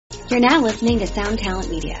You're now listening to Sound Talent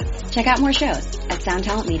Media. Check out more shows at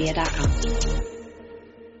soundtalentmedia.com.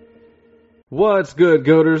 What's good,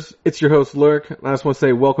 Goaters? It's your host, Lurk. I just want to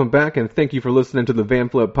say welcome back and thank you for listening to the Van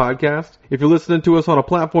Flip Podcast. If you're listening to us on a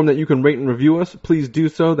platform that you can rate and review us, please do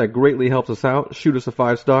so. That greatly helps us out. Shoot us a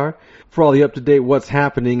 5-star. For all the up-to-date what's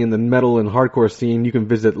happening in the metal and hardcore scene, you can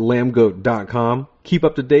visit lambgoat.com. Keep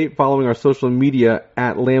up to date following our social media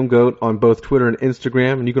at Lambgoat on both Twitter and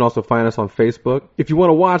Instagram, and you can also find us on Facebook. If you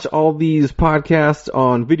want to watch all these podcasts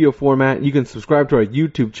on video format, you can subscribe to our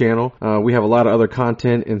YouTube channel. We have a lot of other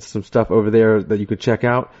content and some stuff over there that you can check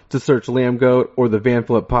out. Just search Lambgoat or the Van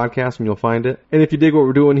Flip Podcast and you'll find it. And if you dig what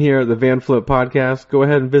we're doing here at the Van Flip Podcast, go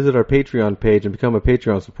ahead and visit our Patreon page and become a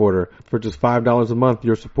Patreon supporter. For just $5 a month,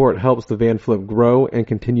 your support helps the Van Flip grow and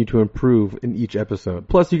continue to improve in each episode.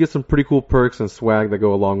 Plus, you get some pretty cool perks and swag that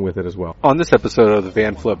go along with it as well. On this episode of the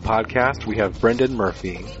Van Flip Podcast, we have Brendan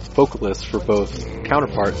Murphy, vocalist for both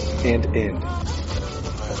Counterparts and End.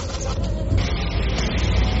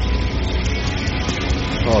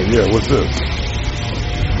 Oh yeah, what's this?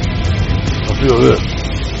 I feel this.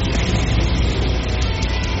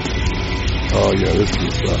 Oh yeah, this is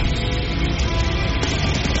good stuff.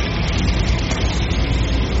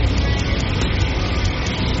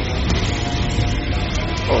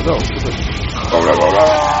 Oh no.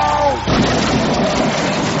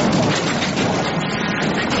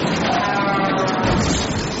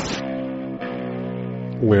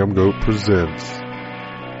 Lambgoat presents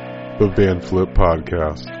the Van Flip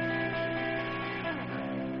Podcast.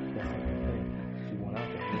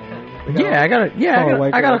 I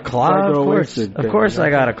got a claw. Of course, I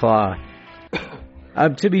got a claw.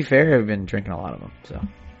 To be fair, I've been drinking a lot of them. So,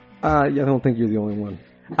 I don't think you're the only one.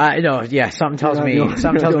 No, yeah. Something tells me it's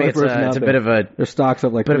a bit of a their stocks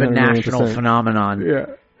up like bit of a national phenomenon. Yeah.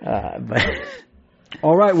 But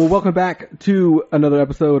all right. Well, welcome back to another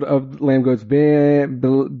episode of Lambgoat's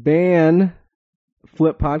Van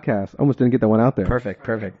Flip Podcast. Almost didn't get that one out there. Perfect.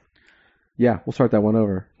 Yeah, we'll start that one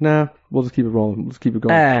over. Nah, we'll just keep it rolling. Let's keep it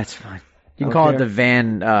going. That's fine. You can call it the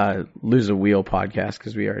Van Lose a Wheel Podcast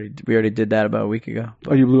because we already did that about a week ago.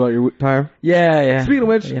 Oh, you blew out your tire? Yeah. Speaking of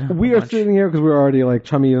which, we are sitting here because we're already like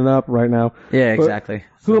chumming it up right now. Yeah, exactly.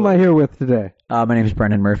 Who am I here with today? My name is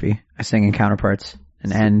Brendan Murphy. I sing in Counterparts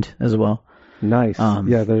and End as well. Nice.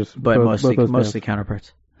 There's mostly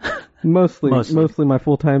Counterparts. Mostly my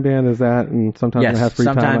full-time band is that, and sometimes when I have free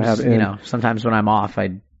time I have End. Sometimes when I'm off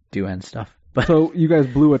I do End stuff. But so you guys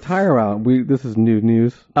blew a tire out. This is new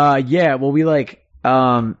news. Yeah. Well, we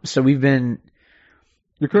so we've been.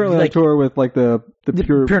 You're currently on tour with like the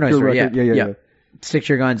pure noise record. Yeah. Stick to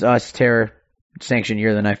Your Guns, us, Terror, Sanction, Year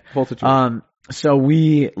of the Knife. Voltage. So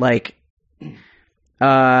we we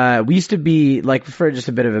used to be for just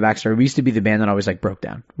a bit of a backstory. We used to be the band that always broke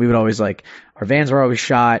down. We would always our vans were always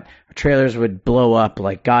shot. Our trailers would blow up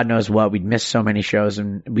God knows what. We'd miss so many shows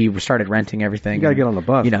and we started renting everything. You gotta get on the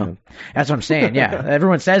bus. Man. That's what I'm saying. Yeah.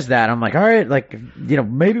 Everyone says that. I'm like, all right,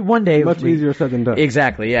 maybe one day. Much easier said than done.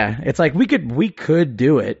 Exactly. Yeah. It's we could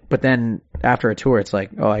do it, but then after a tour, it's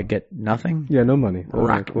I get nothing. Yeah. No money.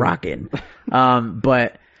 Rockin'.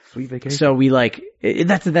 But. Sweet vacation. So we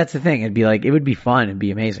that's the thing. It'd be it would be fun. It'd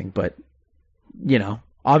be amazing. But,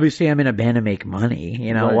 obviously I'm in a band to make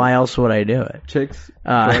money. Right. Why else would I do it? Chicks,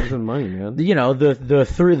 drugs, and money, man.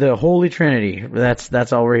 The holy trinity.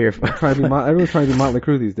 That's all we're here for. Everyone's trying to do Motley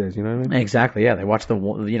Crue these days. You know what I mean? Exactly. Yeah. They watch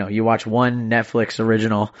you watch one Netflix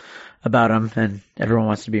original about them and everyone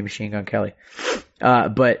wants to be Machine Gun Kelly.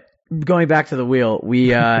 But going back to the wheel,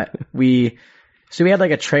 So we had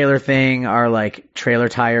a trailer thing. Our trailer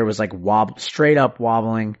tire was straight up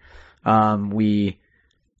wobbling.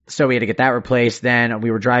 So we had to get that replaced. Then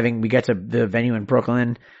we were driving. We get to the venue in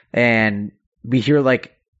Brooklyn, and we hear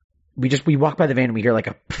we walk by the van and we hear a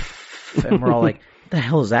pfft, and we're all what the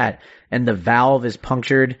hell is that? And the valve is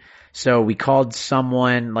punctured. So we called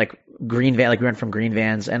someone Green Van, we went from Green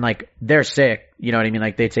Vans, and they're sick. You know what I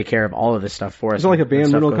mean? They take care of all of this stuff for us. Is it a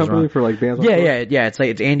band rental company for bands? Yeah.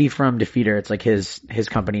 It's Andy from Defeater. It's his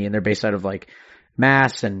company, and they're based out of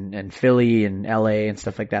Mass and Philly and LA and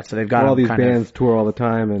stuff like that. So they've got all these bands tour all the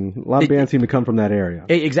time, and a lot of bands seem to come from that area.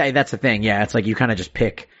 Exactly, that's the thing. Yeah, it's you kind of just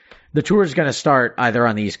pick. The tour is going to start either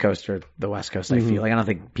on the East Coast or the West Coast. I feel I don't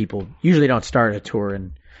think people usually don't start a tour,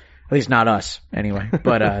 and at least not us anyway.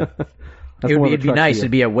 But it'd be nice. It'd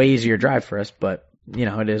be a way easier drive for us, but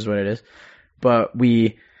it is what it is. But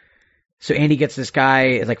so Andy gets this guy,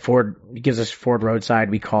 it's Ford, he gives us Ford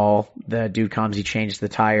roadside. We call, the dude comes, he changes the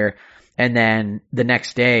tire. And then the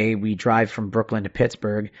next day we drive from Brooklyn to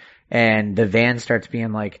Pittsburgh and the van starts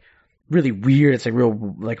being really weird. It's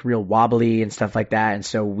real wobbly and stuff like that. And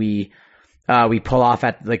so we we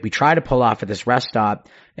try to pull off at this rest stop,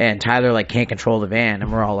 and Tyler like can't control the van,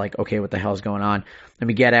 and we're all like, okay, what the hell's going on? And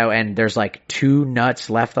we get out, and there's like 2 nuts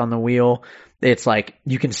left on the wheel. It's like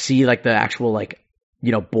you can see like the actual like,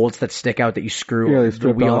 you know, bolts that stick out that you screw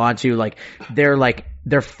the wheel onto. Like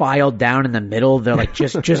they're filed down in the middle. They're like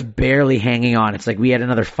just barely hanging on. It's like we had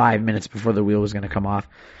another 5 minutes before the wheel was going to come off.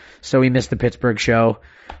 So we missed the Pittsburgh show.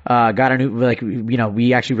 Got a new, like, you know,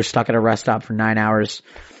 we actually were stuck at a rest stop for 9 hours.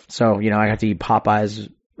 So, you know, I got to eat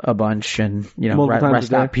Popeyes a bunch and, you know, rest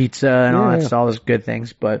stop pizza and all those good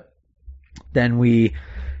things. But then we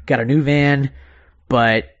got a new van,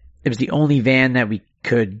 but it was the only van that we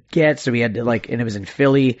could get. So we had to like, and it was in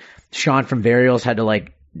Philly. Sean from Varials had to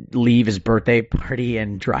like leave his birthday party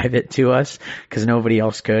and drive it to us because nobody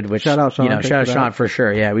else could, which, shout out Sean. You know, shout out Sean for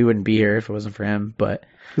sure. Yeah. We wouldn't be here if it wasn't for him, but.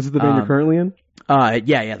 This is the van you're currently in?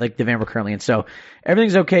 Yeah, like the van we're currently in. So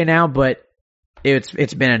everything's okay now, but it's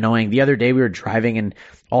been annoying. The other day we were driving and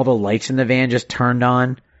all the lights in the van just turned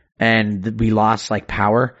on and we lost like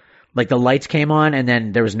power. Like the lights came on and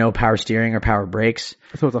then there was no power steering or power brakes.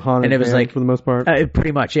 So it's a Honda and it was van like, for the most part?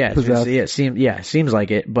 Pretty much, yeah. It seems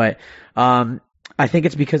like it. But I think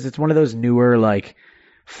it's because it's one of those newer like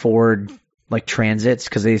Ford like Transits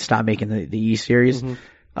because they stopped making the E-Series.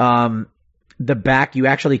 Mm-hmm. The back, you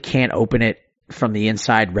actually can't open it from the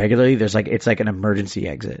inside regularly. It's like an emergency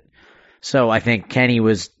exit. So I think Kenny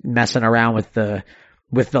was messing around with the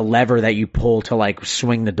lever that you pull to like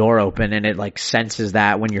swing the door open, and it like senses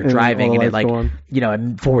that when you're driving, and it like, you know,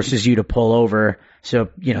 it forces you to pull over. So,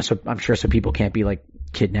 you know, so I'm sure so people can't be like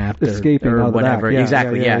kidnapped or whatever. Yeah,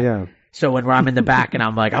 exactly. Yeah. So when I'm in the back and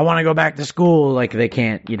I'm like, I want to go back to school, like they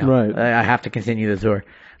can't, you know, right. I have to continue the tour.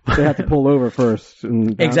 They have to pull over first.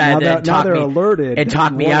 And exactly. Now they're alerted. And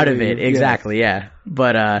talk me out of it. Exactly. Yeah.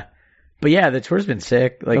 But yeah, the tour's been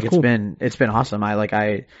sick. Like it's been awesome. I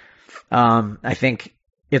think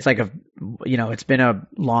it's like it's been a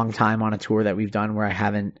long time on a tour that we've done where I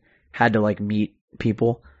haven't had to like meet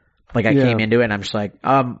people. Like I came into it and I'm just like,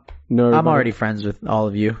 I'm already friends with all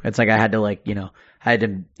of you. It's like I had to like, you know, I had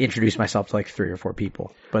to introduce myself to like 3 or 4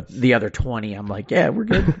 people, but the other 20, I'm like, yeah, we're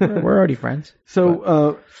good. We're already friends.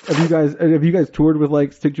 So, have you guys toured with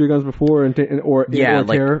like Stick to Your Guns before or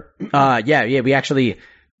Terror? Yeah. We actually,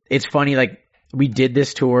 it's funny. Like we did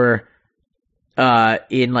this tour,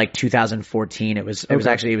 in like 2014. It was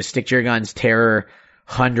Stick to Your Guns, Terror,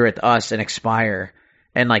 100th, us, and Expire.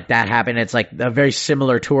 And like that happened. It's like a very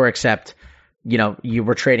similar tour, except, you know, you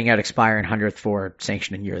were trading out Expire and 100th for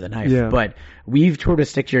Sanction and Year of the Knife. Yeah. But we've toured with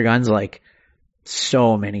Stick to Your Guns like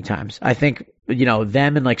so many times. I think, you know,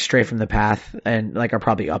 them and like Stray from the Path and like are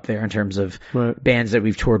probably up there in terms of bands that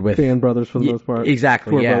we've toured with. Band brothers for the most part.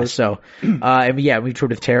 Exactly. Tour yeah. brothers. So, and yeah, we've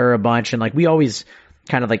toured with Terror a bunch, and like we always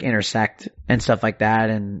kind of like intersect and stuff like that.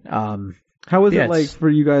 And, how is it like for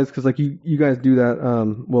you guys? Cause like you guys do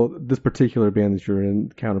that, this particular band that you're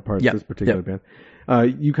in, Counterparts, this particular band.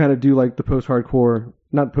 You kind of do like the post-hardcore,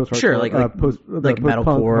 not post-hardcore. Sure, like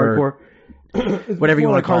metalcore, whatever you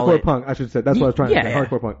want to call hardcore it. Punk, I should say. That's what I was trying to say.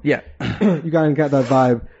 Hardcore punk. Yeah. You got that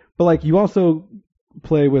vibe, but like you also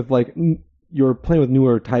play with like you're playing with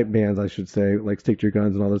newer type bands, I should say, like Stick to Your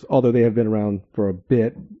Guns and all this. Although they have been around for a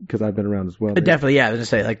bit, because I've been around as well. Definitely, yeah. I was gonna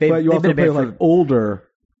say like but you they've also been a play band with like older.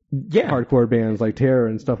 Hardcore bands like Terror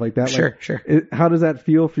and stuff like that. Sure. How does that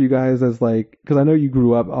feel for you guys as like, because I know you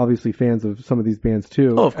grew up obviously fans of some of these bands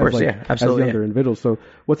too. Oh, of course, absolutely. As younger individuals. So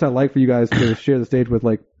what's that like for you guys to share the stage with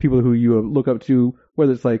like people who you look up to,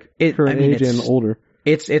 whether it's like current age and older?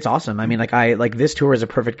 It's awesome. I mean, like this tour is a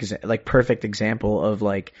perfect example of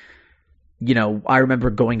like, you know, I remember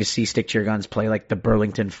going to see Stick to Your Guns play like the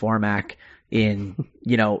Burlington Formac in,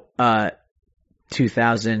 you know,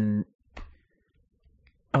 2000.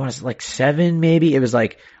 I want to say like 7 maybe. It was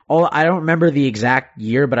like I don't remember the exact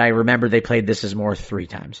year, but I remember they played This Is More 3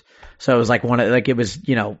 times. So it was like it was,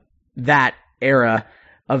 you know, that era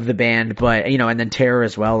of the band, but you know, and then Terror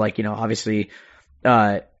as well. Like, you know, obviously,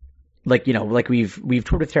 like, you know, like we've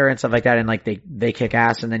toured with Terror and stuff like that, and like they kick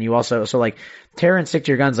ass. And then you also, so like Terror and Stick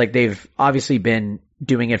to Your Guns, like they've obviously been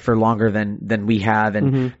doing it for longer than we have,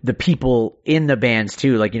 and the people in the bands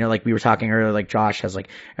too, like, you know, like we were talking earlier, like Josh has like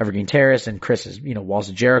Evergreen Terrace, and Chris is, you know, Walls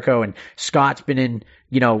of Jericho, and Scott's been in,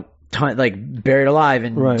 you know, like Buried Alive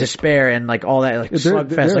and Despair and like all that, like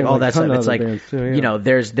Slugfest, like all that stuff. It's like, too, you know,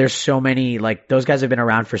 there's so many, like those guys have been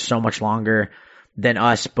around for so much longer than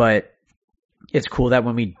us, but it's cool that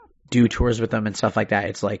when we do tours with them and stuff like that,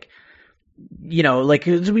 it's like, you know, like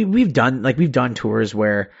we've done tours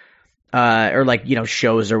where, or like, you know,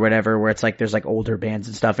 shows or whatever, where it's like there's like older bands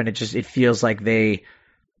and stuff, and it feels like they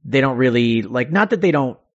don't really, like, not that they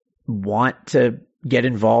don't want to get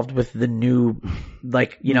involved with the new,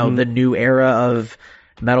 like, you know, the new era of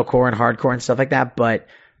metalcore and hardcore and stuff like that. But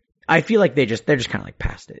I feel like they're just kind of like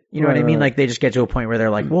past it. You know what I mean? Like they just get to a point where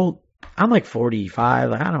they're like, well, I'm like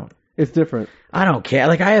 45. Like It's different. I don't care.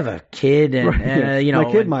 Like I have a kid and, you know,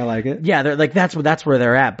 my kid might like it. Yeah. They're like, that's where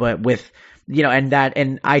they're at. But with, you know,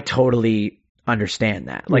 and I totally understand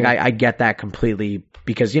that. Like I get that completely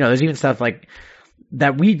because, you know, there's even stuff like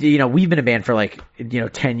that we've been a band for like, you know,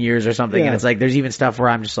 10 years or something. And it's like, there's even stuff where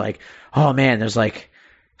I'm just like, oh man, there's like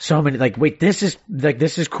so many, like, wait, this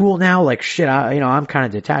is cool now. Like shit, I'm kind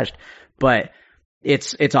of detached, but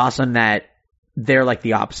it's awesome that they're like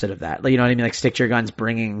the opposite of that. Like, you know what I mean? Like Stick to Your Guns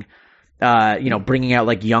bringing out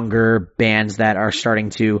like younger bands that are starting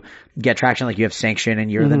to get traction. Like you have Sanction and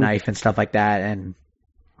You're the Knife and stuff like that. And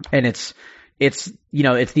it's, you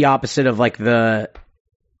know, it's the opposite of like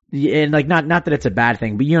and like not that it's a bad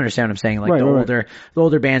thing, but you understand what I'm saying. Like the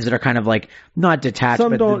older bands that are kind of like not detached,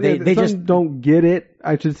 some but don't, they some just don't get it,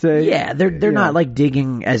 I should say. Yeah, they're not like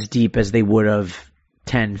digging as deep as they would have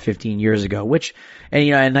 10, 15 years ago, which, and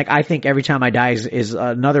you know, and like I think Every Time I Die is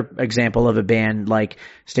another example of a band like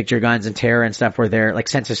Stick to Your Guns and Terror and stuff where they're like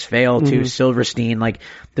Census Fail to Silverstein. Like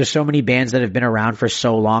there's so many bands that have been around for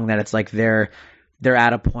so long that it's like they're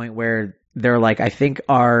at a point where they're like, I think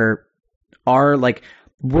are like,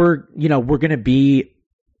 we're going to be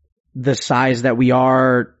the size that we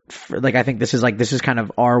are. Like, I think this is kind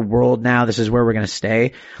of our world now. This is where we're going to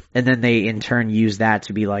stay. And then they in turn use that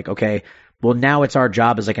to be like, okay, well now it's our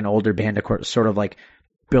job as like an older band to sort of like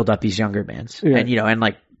build up these younger bands and, you know, and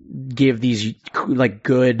like give these like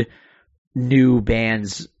good new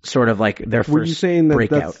bands sort of like their first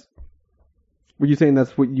breakout. Were you saying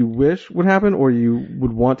that's what you wish would happen, or you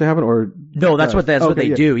would want to happen, or no? That's what they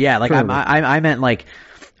do. Yeah, like I meant like,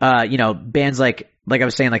 you know, bands like I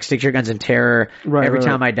was saying, like Stick to Your Guns and Terror, Every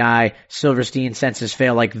Time I Die, Silverstein, Census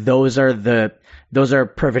Fail. Like those are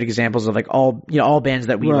perfect examples of like all bands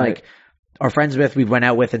that we like are friends with, we went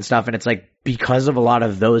out with and stuff. And it's like because of a lot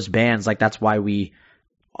of those bands, like that's why we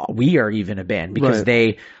are even a band, because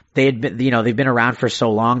they had been, you know, they've been around for so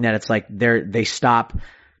long that it's like they stop.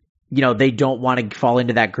 You know, they don't want to fall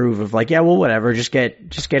into that groove of like, yeah, well, whatever, just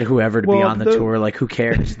get whoever to be on the tour. Like, who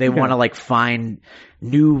cares? They want to like find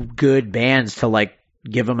new good bands to like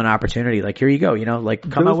give them an opportunity. Like, here you go, you know, like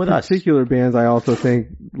come out with us. Particular bands, I also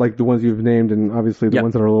think, like the ones you've named, and obviously the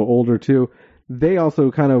ones that are a little older too, they also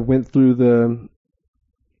kind of went through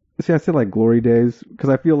I said like glory days, because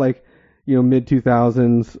I feel like, you know, mid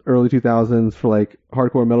 2000s, early 2000s for like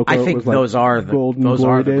hardcore metalcore. I think was like those are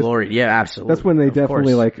the glory. Yeah, absolutely. That's when they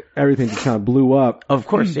definitely like everything just kind of blew up. Of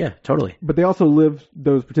course, yeah, totally. But they also lived,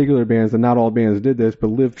 those particular bands, and not all bands did this,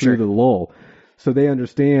 but lived through the lull. So they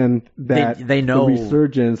understand that they know the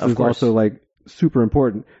resurgence is also like super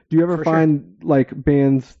important. Do you ever find like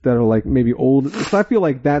bands that are like maybe old? So I feel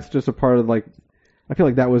like that's just a part of like, I feel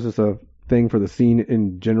like that was just a thing for the scene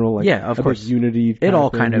in general, like of course, unity,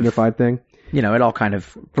 unified thing. You know, it all kind of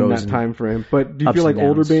from goes that time frame. But do you feel like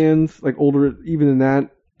older bands, like older, even in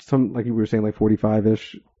that, some like you were saying, like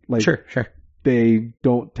 45-ish, like sure, they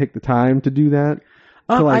don't take the time to do that?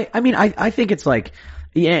 I think it's like,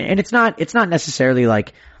 yeah, and it's not necessarily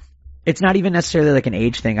like, it's not even necessarily like an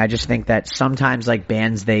age thing. I just think that sometimes like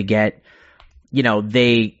bands, they get, you know,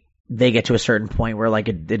 they get to a certain point where like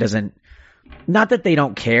it doesn't. Not that they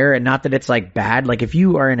don't care, and not that it's like bad. Like if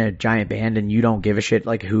you are in a giant band and you don't give a shit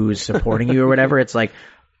like who's supporting you or whatever, it's like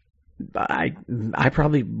I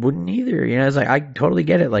probably wouldn't either. You know, it's like I totally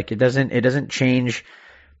get it. Like it doesn't change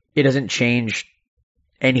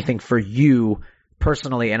anything for you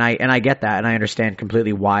personally, and I get that, and I understand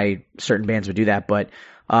completely why certain bands would do that. But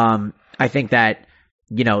I think that,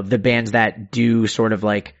 you know, the bands that do sort of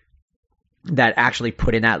like that actually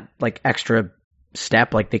put in that like extra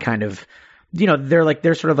step, like they kind of, you know,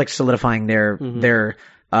 they're sort of like solidifying their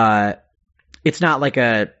it's not like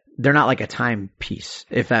they're not like a timepiece,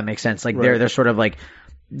 if that makes sense. Like they're sort of like,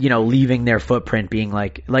 you know, leaving their footprint, being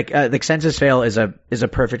like Census Fail is a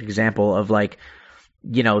perfect example of like,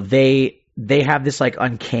 you know, they have this like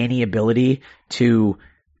uncanny ability to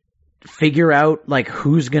figure out like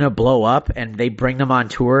who's going to blow up, and they bring them on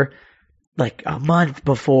tour like a month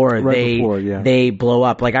before they blow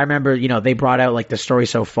up. Like I remember, you know, they brought out like the Story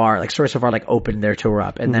So Far like opened their tour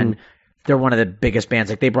up, and then they're one of the biggest bands.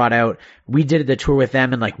 Like they brought out, we did the tour with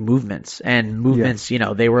them and like Movements, you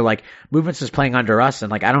know, they were like, Movements is playing under us, and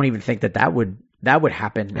like I don't even think that would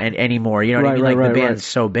happen anymore. You know what I mean? Like the band's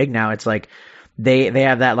so big now, it's like they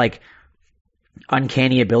have that like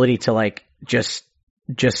uncanny ability to like just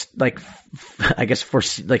like I guess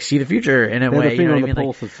see the future in a way. You know what I mean?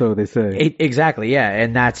 Pulse, so they say. Exactly, yeah.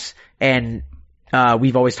 And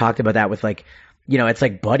we've always talked about that with like, you know, it's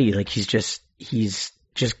like Buddy, like he's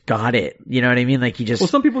just got it. You know what I mean? Like he just. Well,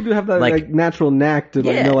 some people do have that like natural knack to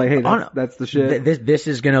like know like, hey, that's the shit. This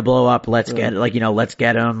is gonna blow up. Let's get like, you know, let's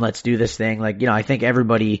get him. Let's do this thing. Like, you know, I think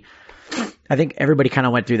everybody kind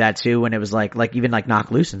of went through that too when it was like even like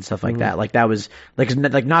Knock Loose and stuff like that. Like that was like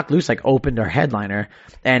Knock Loose like opened our headliner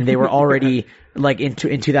and they were already like in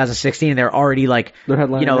 2016 they're already like, you know,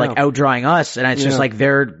 now. Like outdrawing us. And it's just like,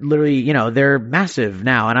 they're literally, you know, they're massive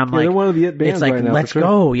now. And I'm like, they're one of the it bands it's like, right now, let's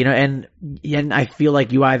go, you know, and I feel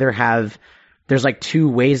like you either have, there's like two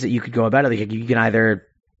ways that you could go about it. Like you can either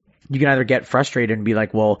get frustrated and be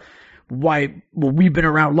like, well, we've been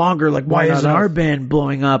around longer. Like, why isn't our band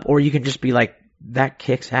blowing up? Or you can just be like, that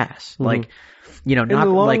kicks ass. Like, you know, not in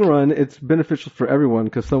the long like, run, it's beneficial for everyone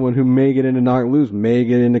because someone who may get into Knock Loose may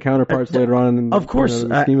get into Counterparts later on. Of course,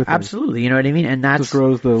 absolutely. You know what I mean? And that's just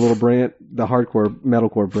grows the little brand, the hardcore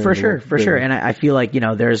metalcore brand. For sure. And I feel like, you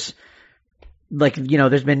know, there's like, you know,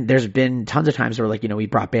 there's been tons of times where like, you know, we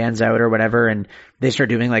brought bands out or whatever and they start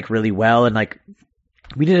doing like really well. And like,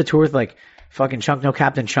 we did a tour with like fucking Chunk No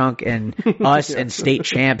Captain Chunk and us and State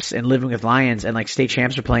Champs and Living with Lions, and like State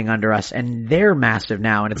Champs are playing under us and they're massive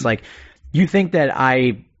now. And it's like, you think that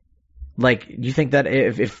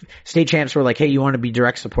if State Champs were like, hey, you want to be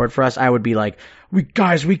direct support for us? I would be like, we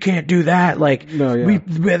can't do that. Like,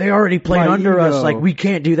 they already played under us. Like, we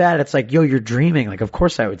can't do that. It's like, yo, you're dreaming. Like, of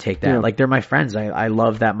course I would take that. Yeah. Like, they're my friends. I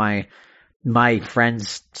love that my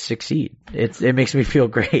friends succeed. It makes me feel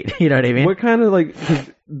great. You know what I mean? What kind of like, 'cause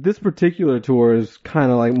this particular tour is kind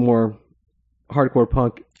of like more hardcore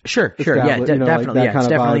punk. Sure. Yeah, definitely. Yeah, it's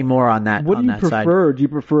definitely more on that. What do you prefer? Side. Do you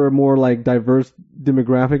prefer a more like diverse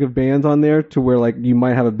demographic of bands on there to where like you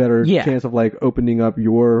might have a better chance of like opening up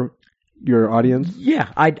your audience? Yeah,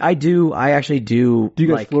 I do. I actually do. Do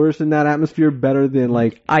you guys flourish in that atmosphere better than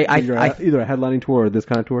like either a headlining tour or this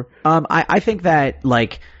kind of tour? I think that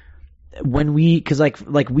like when cause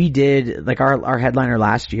we did like our headliner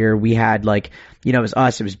last year, we had like, you know, it was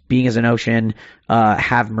us, it was Being as an Ocean,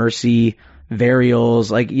 Have Mercy,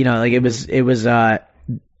 Varials, like, you know, like it was like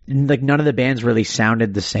none of the bands really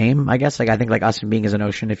sounded the same, I guess. Like I think like us and Being as an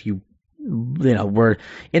Ocean, if you know, we're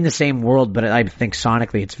in the same world, but I think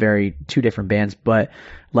sonically it's two different bands. But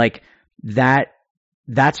like that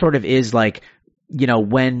sort of is like, you know,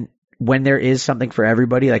 when there is something for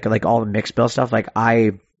everybody, like all the mixed bill stuff, like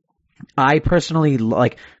I personally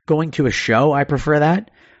like going to a show. I prefer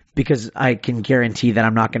that because I can guarantee that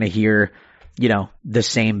I'm not going to hear, you know, the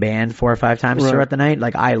same band 4 or 5 times throughout the night.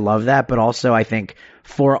 Like I love that, but also I think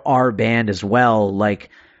for our band as well, like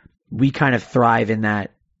we kind of thrive in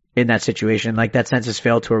that situation. Like that Census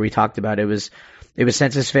Fail tour we talked about, it was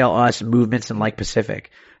Census Fail, us, Movements, and Like Pacific.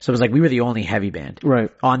 So it was like we were the only heavy band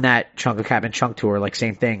on that Chunk of Captain Chunk tour. Like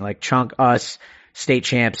same thing, like Chunk, us, State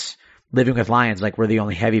Champs, Living with Lions, like we're the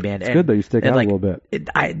only heavy band. It's good that you stick out like, a little bit.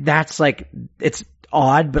 That's like, it's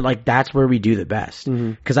odd, but like that's where we do the best.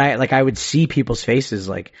 Cause I would see people's faces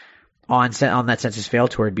like on that Census Fail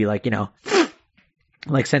tour, it'd be like, you know,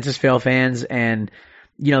 like Census Fail fans, and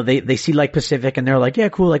you know, they see like Pacific and they're like, yeah,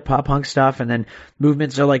 cool, like pop punk stuff. And then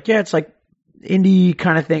Movements are like, yeah, it's like indie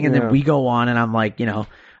kind of thing. And then we go on and I'm like, you know,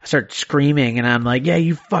 I start screaming and I'm like, yeah,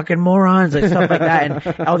 you fucking morons, like stuff like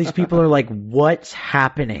that. And all these people are like, what's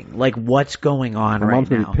happening? Like, what's going on right now? Mom's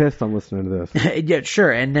gonna be pissed I'm listening to this. Yeah, sure.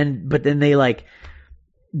 But then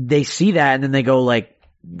they see that and then they go like,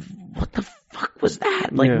 what the fuck was that?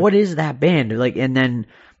 Like, what is that band? Like, and then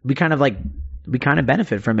we kind of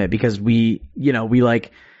benefit from it because we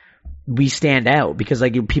stand out because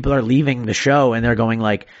like people are leaving the show and they're going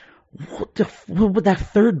like, what that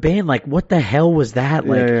third band, like what the hell was that?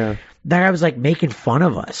 Like that guy was like making fun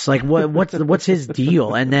of us. Like what's his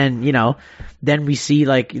deal? And then, you know, then we see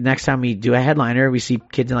like next time we do a headliner, we see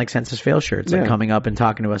kids in like Census Fail shirts like coming up and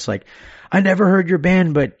talking to us like, I never heard your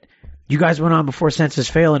band, but you guys went on before Census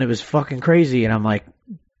Fail and it was fucking crazy. And I'm like,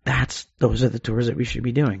 those are the tours that we should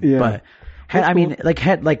be doing. Yeah. But I mean,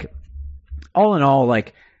 like all in all,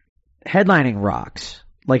 like headlining rocks.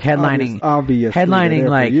 Like headlining, headlining,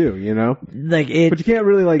 like you know, like it. But you can't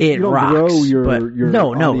really like you don't rocks, grow your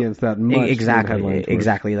audience that much.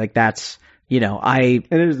 Exactly. Like that's, you know, and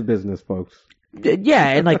it is a business, folks. Yeah,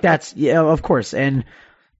 and like that's of course, and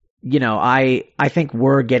you know, I think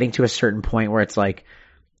we're getting to a certain point where it's like,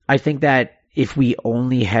 I think that if we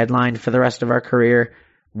only headlined for the rest of our career,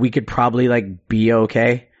 we could probably like be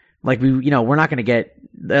okay. Like we're not going to get.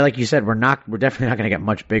 Like you said, we're definitely not going to get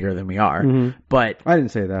much bigger than we are. But I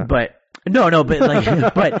didn't say that. But no, but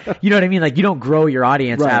like, but you know what I mean? Like you don't grow your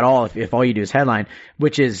audience at all if all you do is headline,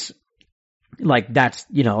 which is like, that's,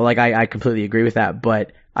 you know, like I completely agree with that.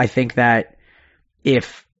 But I think that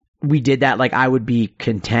if we did that, like I would be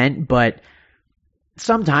content, but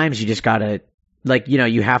sometimes you just gotta, like, you know,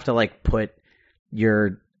 you have to like put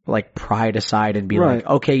your like pride aside and be like,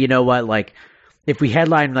 okay, you know what, like if we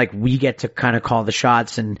headline, like we get to kind of call the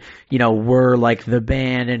shots and, you know, we're like the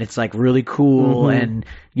band and it's like really cool and,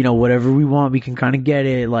 you know, whatever we want, we can kind of get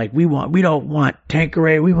it. Like we don't want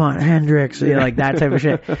Tanqueray, we want Hendrix, you know, like that type of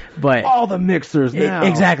shit. But all the mixers now.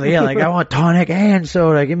 Exactly. Yeah. Like I want tonic and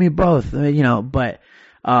soda. Give me both, you know, but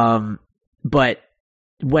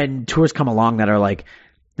when tours come along that are like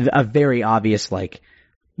a very obvious, like,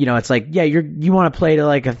 you know, it's like, yeah, you want to play to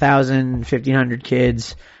like 1,000, 1,500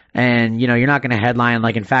 kids. And, you know, you're not going to headline,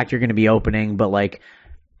 like, in fact, you're going to be opening, but, like,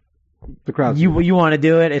 the crowd, you want to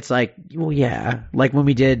do it. It's like, well, yeah. Like, when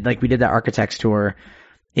we did that Architects tour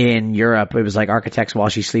in Europe, it was like Architects While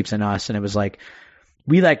She Sleeps in Us. And it was like,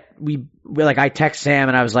 I text Sam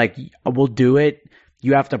and I was like, we'll do it.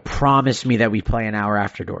 You have to promise me that we play an hour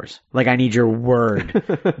after doors. Like, I need your word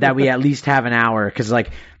that we at least have an hour. Cause,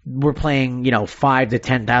 like, we're playing, you know, 5 to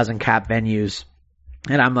 10,000 cap venues.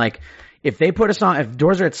 And I'm like, if they put us on, if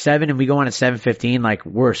doors are at 7 and we go on at 7:15, like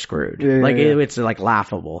we're screwed. It's like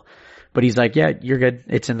laughable. But he's like, yeah, you're good.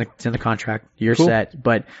 It's in the contract. You're set.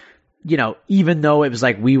 But, you know, even though it was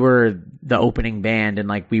like we were the opening band and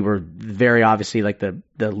like we were very obviously like the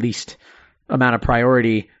least amount of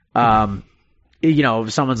priority, you know,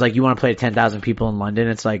 if someone's like, you want to play to 10,000 people in London,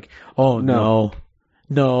 it's like, oh no.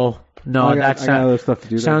 I got other stuff to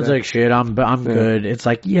do. Sounds like shit. I'm good. It's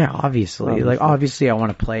like, yeah, obviously. Like, obviously I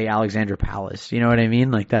want to play Alexandra Palace. You know what I mean?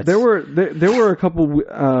 Like that's... There were a couple,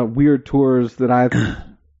 weird tours that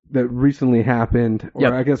that recently happened,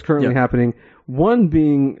 or I guess currently happening. One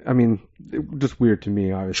being, I mean, just weird to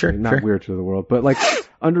me, obviously. Not weird to the world, but like,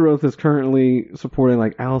 Under Oath is currently supporting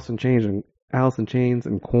like Alice in Chains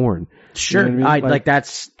and Korn. Sure. You know what I mean? Like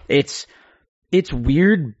that's, it's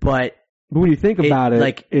weird, but when you think about it,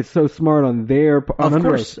 like, it's so smart on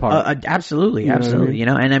Under Oath's part. Absolutely. You know, you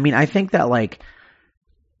know, and I mean, I think that like,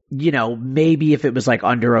 you know, maybe if it was like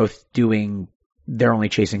Under Oath doing They're Only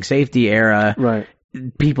Chasing Safety era, right?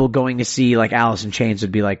 People going to see like Alice in Chains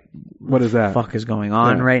would be like, what is that? Fuck is going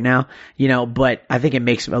on right now? You know, but I think it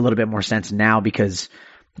makes a little bit more sense now because,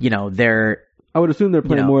 you know, I would assume they're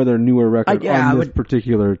playing more of their newer record on this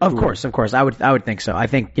particular tour. Of course. I would think so. I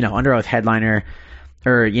think, you know, Under Oath headliner,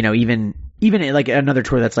 or, you know, even like another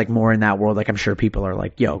tour that's like more in that world, like I'm sure people are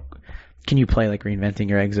like, yo, can you play like Reinventing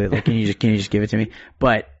Your Exit? Like, can you just give it to me?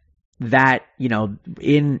 But that, you know,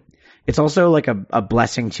 it's also like a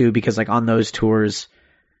blessing too, because like on those tours,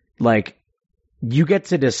 like you get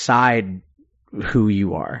to decide who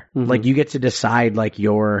you are. Like you get to decide like because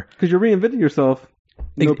you're reinventing yourself.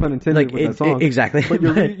 No pun intended like, with that song. Exactly. But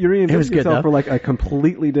you're reinventing yourself for like a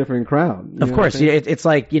completely different crowd. Of course. It's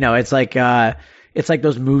like, you know, it's like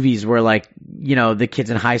those movies where like, you know, the kid's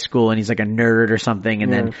in high school and he's like a nerd or something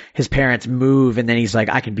and then his parents move and then he's like,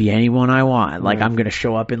 I can be anyone I want. Like I'm going to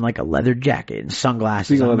show up in like a leather jacket and sunglasses.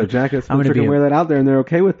 Speaking of leather jackets, Spencer can wear that out there and they're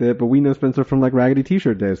okay with it, but we know Spencer from like raggedy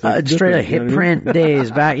t-shirt days. So straight up hip print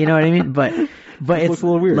days back, you know what I mean? But it's looks a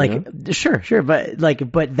little weird, like, huh? Sure. But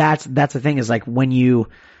that's the thing is like when you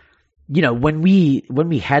know, when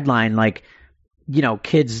we headline, like, you know,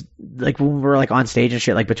 kids, like when we're like on stage and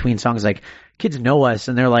shit, like between songs, like kids know us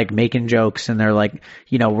and they're like making jokes and they're like,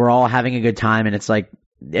 you know, we're all having a good time and it's like,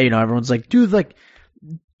 you know, everyone's like, do the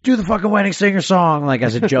fucking Wedding Singer song, like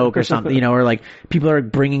as a joke or something, you know, or like people are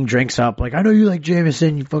bringing drinks up, like, I know you like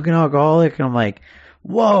Jameson, you fucking alcoholic. And I'm like,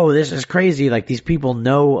 whoa, this is crazy. Like these people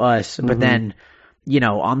know us, but then, you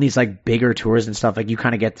know, on these like bigger tours and stuff, like you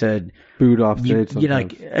kind of get to boot off stage. You know,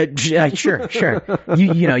 like, sure.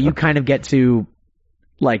 You know, you kind of get to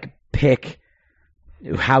like pick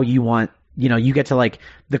how you want, you know, you get to like,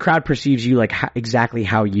 the crowd perceives you like exactly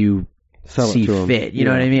how you see fit. You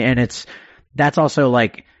know what I mean? And that's also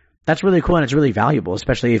like, that's really cool and it's really valuable,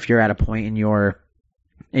 especially if you're at a point in your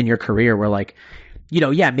career where like, you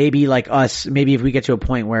know, yeah, maybe like us, maybe if we get to a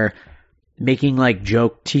point where making like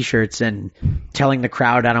joke t-shirts and telling the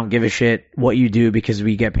crowd I don't give a shit what you do because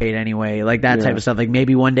we get paid anyway, like that type of stuff, like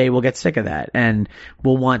maybe one day we'll get sick of that and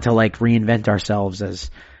we'll want to like reinvent ourselves as,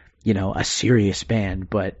 you know, a serious band.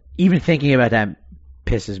 But even thinking about that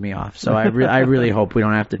pisses me off, so I really hope we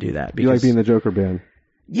don't have to do that. Because, you like being the Joker band?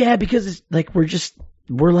 Yeah, because it's like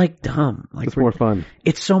we're like dumb, like it's more fun.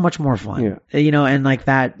 It's so much more fun, you know, and like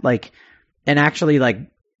that, like, and actually like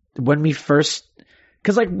when we first,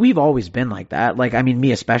 because like we've always been like that, like I mean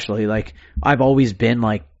me especially, like I've always been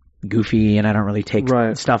like goofy and I don't really take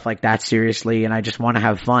stuff like that seriously and I just want to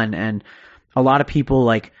have fun. And a lot of people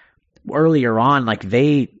like earlier on, like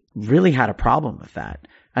they really had a problem with that.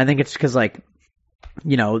 I think it's because like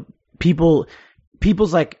you know, people's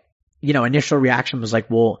like, you know, initial reaction was like,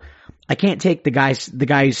 well, I can't take the guy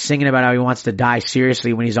who's singing about how he wants to die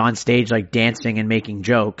seriously when he's on stage, like dancing and making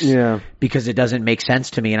jokes, because it doesn't make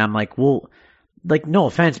sense to me. And I'm like, well, like, no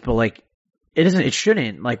offense, but like, it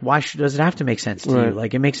shouldn't. Like, why does it have to make sense to you?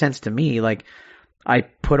 Like, it makes sense to me. Like, I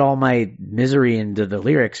put all my misery into the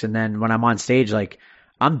lyrics, and then when I'm on stage, like,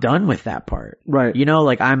 I'm done with that part. Right. You know,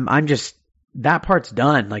 like, I'm just, that part's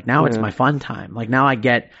done. Like, now it's my fun time. Like, now I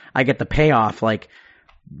get the payoff. Like,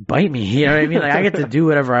 bite me. You know what I mean? Like, I get to do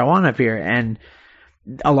whatever I want up here. And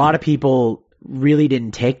a lot of people really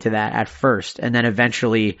didn't take to that at first. And then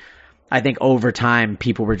eventually, I think over time,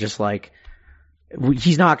 people were just like,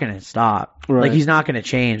 he's not going to stop. Like, he's not going to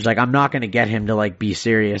change. Like, I'm not going to get him to like be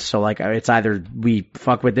serious. So like, it's either we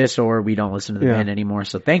fuck with this or we don't listen to the band anymore.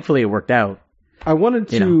 So thankfully it worked out. I wanted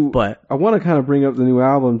to, I want to kind of bring up the new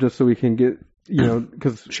album just so we can get, you know,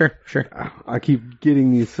 because sure, I keep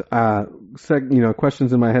getting these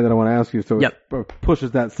questions in my head that I want to ask you, so it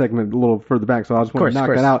pushes that segment a little further back. So I just want to knock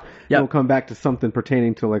that out. And we'll come back to something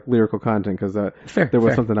pertaining to like lyrical content, because there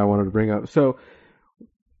was something I wanted to bring up. So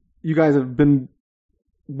you guys have been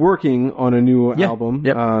working on a new album.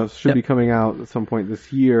 Should be coming out at some point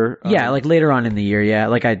this year. Like later on in the year.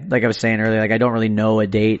 Like I was saying earlier, like I don't really know a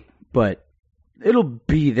date, but it'll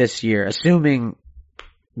be this year, assuming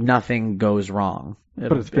nothing goes wrong.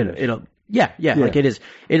 But it's finished. Like it is.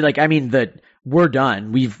 It like, I mean, we're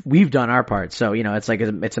done. We've done our part. So, you know, it's like,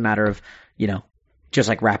 it's a matter of, you know, just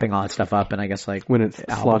like wrapping all that stuff up. And I guess like when it's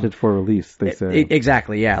slotted for release, they say.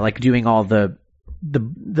 Exactly. Yeah. Like doing all the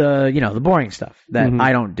you know, the boring stuff that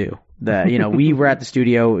I don't do. You know, we were at the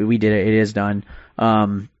studio. We did it. It is done.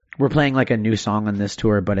 We're playing like a new song on this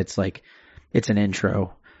tour, but it's like, it's an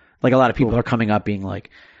intro. Like a lot of people are coming up being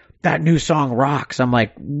like, that new song rocks. I'm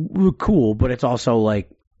like, cool, but it's also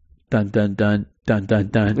like dun dun dun dun dun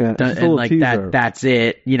dun dun, and like teaser. That's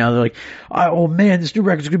it. You know, they're like, oh man, this new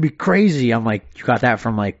record's gonna be crazy. I'm like, you got that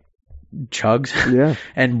from like Chugs? Yeah.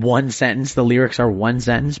 And one sentence. The lyrics are one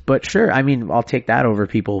sentence, but sure. I mean, I'll take that over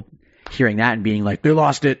people hearing that and being like, they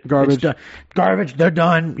lost it, garbage, garbage, they're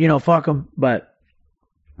done. You know, fuck them. But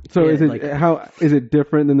so is it like, how is it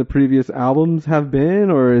different than the previous albums have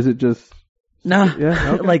been, or is it just?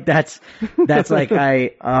 No, like that's like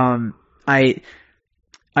I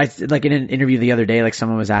like in an interview the other day, like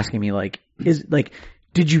someone was asking me like,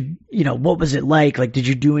 did you know, what was it like? Like, did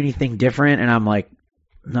you do anything different? And I'm like,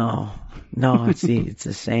 no, it's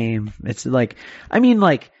the same. It's like, I mean,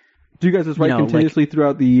 like, do you guys just write continuously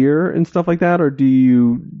throughout the year and stuff like that, or do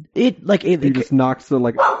you? Just knocks the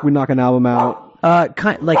like we knock an album out.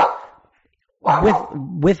 Like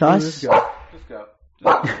with us.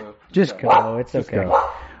 Just go. It's okay.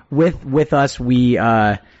 With us, we,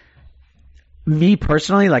 me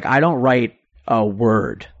personally, like I don't write a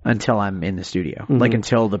word until I'm in the studio, like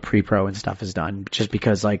until the pre-pro and stuff is done, just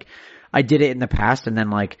because like I did it in the past, and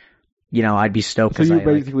then like, you know, I'd be stoked. So you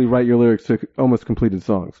basically write your lyrics to almost completed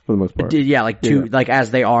songs for the most part. Like as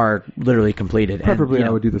they are literally completed. Preferably, and,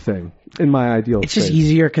 I would do the same in my ideal. It's just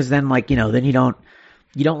easier because then, like, you know, then you don't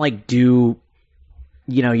like do,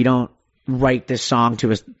 you know, you don't write this song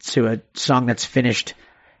to a song that's finished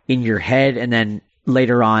in your head, and then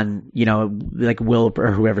later on, you know, like Will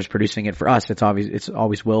or whoever's producing it for us, it's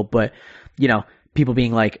always Will, but you know, people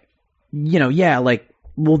being like, you know, yeah, like,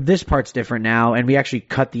 well, this part's different now, and we actually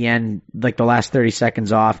cut the end, like the last 30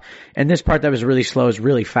 seconds off, and this part that was really slow is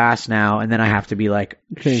really fast now, and then I have to be like,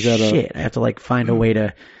 change that up. I have to like find a way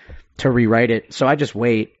to rewrite it. So I just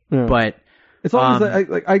wait, but. It's always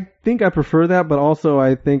I think I prefer that, but also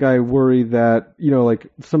I think I worry that, you know, like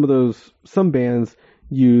some bands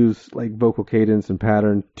use like vocal cadence and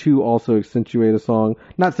pattern to also accentuate a song.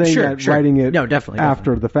 Not saying that writing it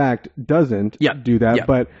after the fact doesn't do that,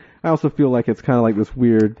 but I also feel like it's kind of like this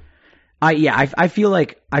weird. I feel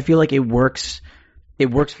like it works.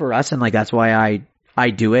 It works for us, and like that's why I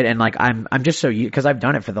do it, and like I'm just so because I've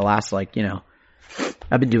done it for the last, like, you know,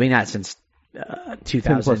 I've been doing that since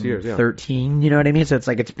 2013, years, you know what I mean? So it's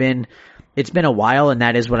like it's been a while, and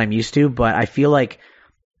that is what I'm used to. But I feel like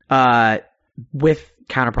with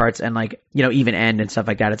Counterparts and like, you know, even End and stuff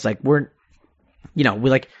like that, it's like we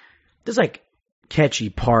like there's like catchy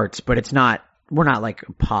parts, but we're not like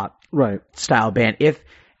a pop style band.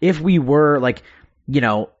 If we were like, you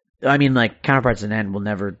know, I mean, like Counterparts and End will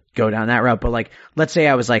never go down that route, but like let's say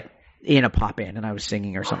I was like in a pop band and I was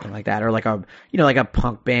singing or something like that, or like a, you know, like a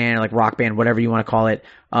punk band or like rock band, whatever you want to call it.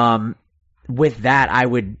 With that, I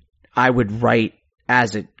would write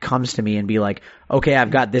as it comes to me and be like, okay, I've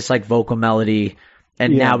got this like vocal melody,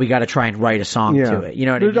 and now we got to try and write a song to it. You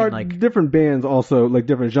know what I mean? There are like different bands also, like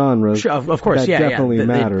different genres. Sure, of course, that definitely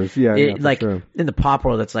matters. Like sure. in the pop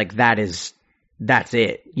world, it's like that's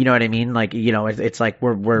it. You know what I mean? Like, you know, it's like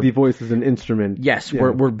we're the voice is an instrument. Yes,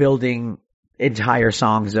 we're building entire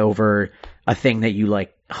songs over a thing that you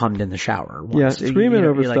like hummed in the shower once. Yeah, screaming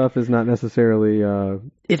over stuff is not necessarily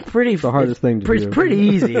it's pretty the hardest thing to do. It's pretty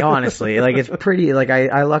easy, honestly. Like it's pretty like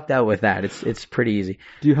I lucked out with that. It's pretty easy.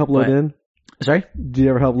 Do you help load in? Sorry? Do you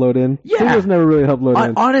ever help load in? Yeah. Singers never really help load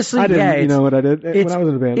in. Honestly, I didn't, yeah. You know what I did? When I was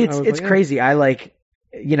in a band. It's crazy. I like,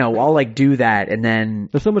 you know, I'll like do that and then.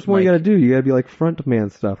 There's so much more you gotta do. You gotta be like front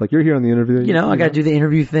man stuff. Like you're here on the interview. You know, I gotta do the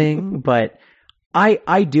interview thing, but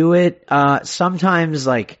I do it, sometimes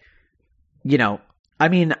like, you know, I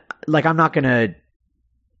mean, like I'm not gonna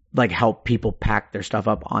like help people pack their stuff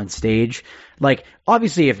up on stage. Like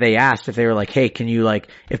obviously if they asked, if they were like, hey, can you like,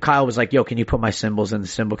 if Kyle was like, yo, can you put my cymbals in the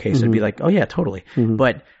cymbal case? I'd be like, oh yeah, totally.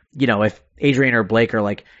 But you know, if Adrian or Blake are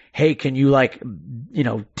like, hey, can you like, you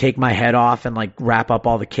know, take my head off and like wrap up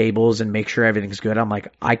all the cables and make sure everything's good? I'm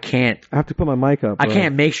like, I have to put my mic up. I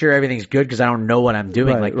can't make sure everything's good because I don't know what I'm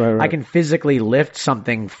doing. Right. I can physically lift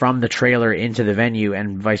something from the trailer into the venue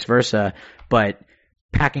and vice versa, but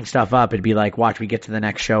packing stuff up, it'd be like, watch, we get to the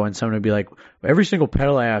next show and someone would be like, every single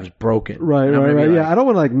pedal I have is broken. Right. Yeah, I don't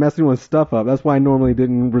want to like mess anyone's stuff up. That's why I normally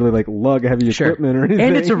didn't really like lug heavy equipment or anything.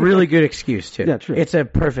 And it's a really good excuse too. Yeah, true. It's a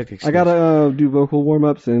perfect excuse. I gotta do vocal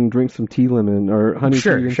warm-ups and drink some tea lemon or honey tea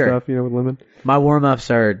and stuff, you know, with lemon. My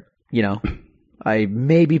warm-ups are, you know, I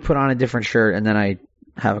maybe put on a different shirt and then I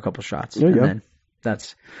have a couple shots. There you go. Then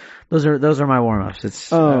those are my warm-ups.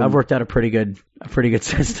 It's I've worked out a pretty good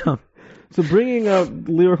system. So bringing up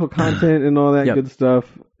lyrical content and all that good stuff,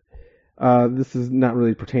 this is not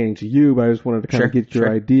really pertaining to you, but I just wanted to kind of get your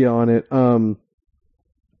idea on it.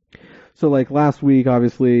 So like last week,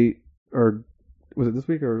 obviously, or was it this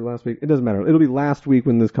week or last week? It doesn't matter. It'll be last week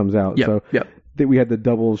when this comes out. So we had the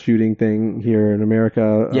double shooting thing here in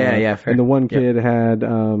America. Fair. And the one kid had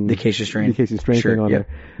the Casey Strain thing on there.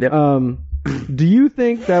 Do you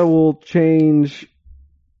think that will change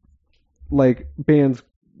like bands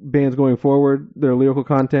going forward, their lyrical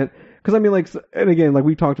content? Because I mean, like, and again, like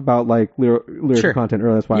we talked about like lyrical content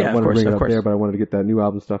earlier. That's why I wanted to bring it up there, but I wanted to get that new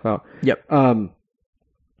album stuff out.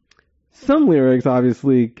 Some lyrics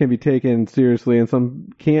obviously can be taken seriously, and some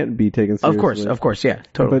can't be taken seriously. Of course, yeah,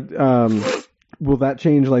 totally. But will that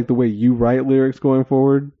change like the way you write lyrics going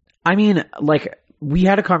forward? I mean, like we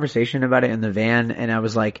had a conversation about it in the van, and I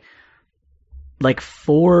was like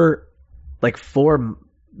for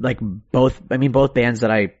both bands that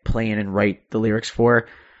I play in and write the lyrics for,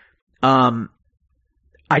 I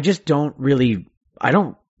just don't really,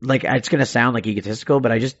 it's going to sound like egotistical,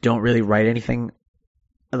 but I just don't really write anything,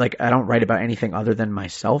 like I don't write about anything other than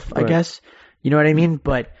myself, I guess. You know what I mean?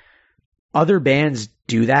 But other bands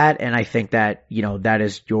do that, and I think that, you know, that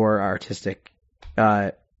is your artistic,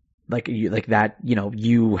 you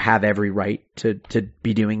have every right to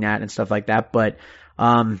be doing that and stuff like that. But,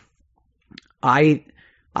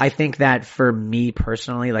 I think that for me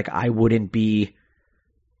personally, like I wouldn't be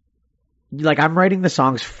like, I'm writing the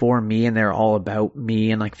songs for me and they're all about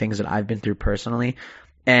me and like things that I've been through personally.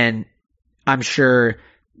 And I'm sure,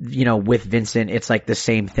 you know, with Vincent, it's like the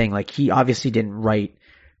same thing. Like he obviously didn't write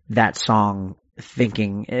that song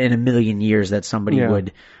thinking in a million years that somebody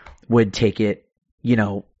would take it, you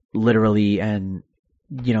know, literally and,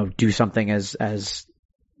 you know, do something as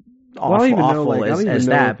awful as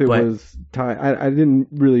that. But I didn't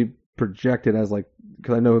really project it as like,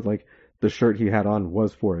 because I know like the shirt he had on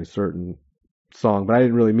was for a certain song, but I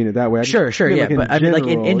didn't really mean it that way. Sure, yeah. But I mean, like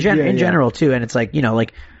in general too, and it's like, you know,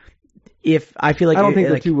 like if I feel like I don't think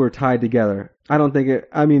the two were tied together. I don't think it.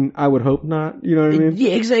 I mean, I would hope not. You know what I mean?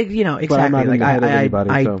 Yeah, exactly. You know, exactly. But I'm not like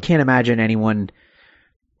I can't imagine anyone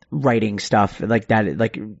writing stuff like that,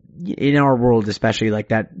 like in our world, especially like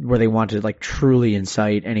that, where they want to like truly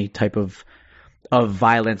incite any type of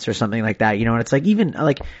violence or something like that, you know. And it's like, even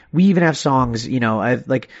like we even have songs, you know,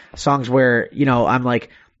 like songs where, you know, I'm like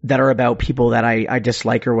that are about people that I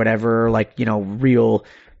dislike or whatever, or like, you know, real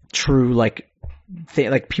true like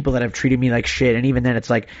like people that have treated me like shit. And even then it's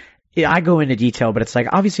like, I go into detail, but it's like,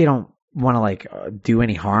 obviously I don't want to like do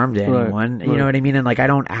any harm to anyone, you know what I mean? And like, I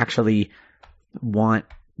don't actually want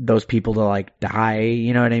those people to like die,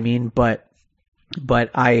 you know what I mean? But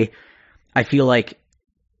I feel like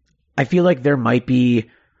there might be,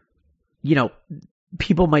 you know,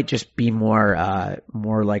 people might just be more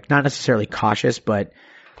like, not necessarily cautious, but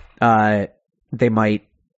they might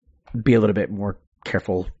be a little bit more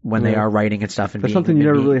careful when they are writing and stuff. And that's something you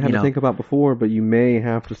never really had to think about before, but you may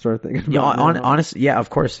have to start thinking about. Honestly, yeah, of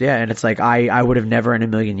course, yeah. And it's like I would have never in a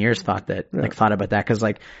million years thought about that, because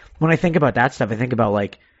like when I think about that stuff, I think about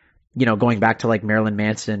like, you know, going back to like Marilyn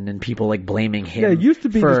Manson and people like blaming him. Yeah, it used to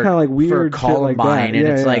be just kind of like weird for Columbine, shit like that.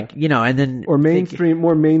 and it's like, you know, and then or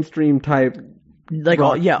more mainstream type. Like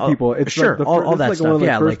people, it's sure, like all that like stuff. One of the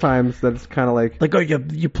first like times that's kind of like oh,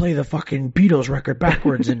 you play the fucking Beatles record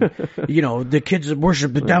backwards, and you know the kids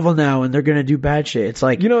worship the devil now, and they're gonna do bad shit. It's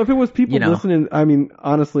like, you know, if it was people listening, I mean,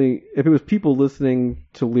 honestly, if it was people listening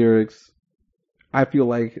to lyrics, I feel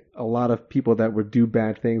like a lot of people that would do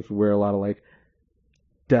bad things would wear a lot of like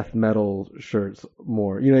death metal shirts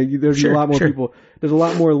more. You know, there's a lot more people. There's a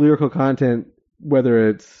lot more lyrical content, whether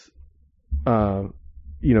it's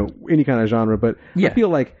you know, any kind of genre, but I feel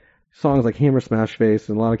like songs like Hammer Smash Face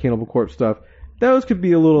and a lot of Cannibal Corpse stuff, those could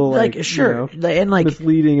be a little like you know, and like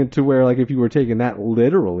misleading into where like if you were taking that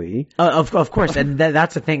literally. Of course, and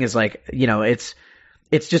that's the thing is like, you know, it's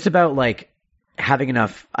just about like having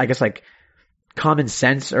enough, I guess, like common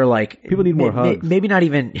sense, or like people need more hugs. Maybe not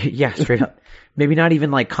even straight up. Maybe not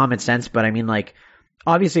even like common sense, but I mean like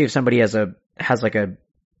obviously if somebody has like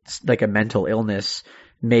a mental illness,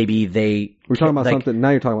 maybe we're talking about something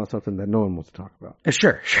now. You're talking about something that no one wants to talk about.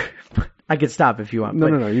 Sure. I could stop if you want.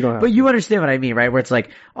 No, you don't have But to. you understand what I mean, right? Where it's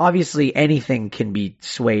like obviously anything can be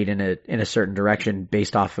swayed in a certain direction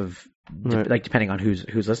based off of like depending on who's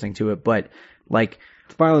listening to it. But like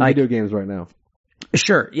it's violent video games right now.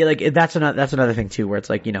 Sure, yeah, like that's another thing too, where it's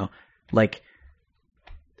like, you know, like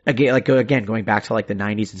again going back to like the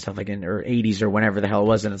 90s and stuff like or 80s or whenever the hell it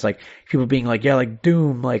was, and it's like people being like, yeah, like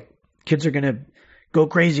Doom, like kids are gonna go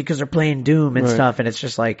crazy because they're playing Doom and stuff, and it's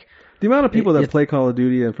just like the amount of people that play Call of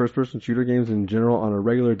Duty and first-person shooter games in general on a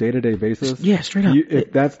regular day-to-day basis. Yeah, straight up.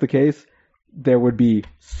 If that's the case, there would be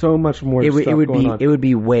so much more stuff going on.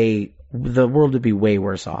 The world would be way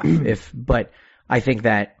worse off but I think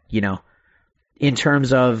that, you know, in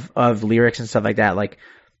terms of lyrics and stuff like that, like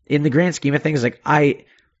in the grand scheme of things, like I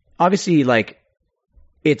obviously like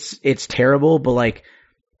it's terrible, but like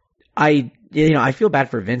I feel bad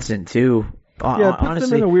for Vincent too.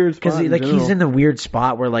 Honestly, him in a weird spot because like he's in the weird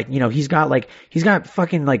spot where like, you know, he's got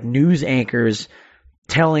fucking like news anchors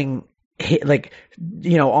telling like,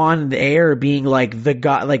 you know, on the air being like the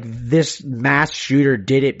guy, like this mass shooter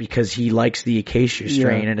did it because he likes the acacia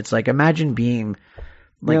strain, and it's like imagine being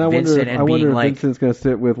like Vincent and being like, Vincent's gonna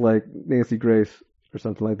sit with like Nancy Grace or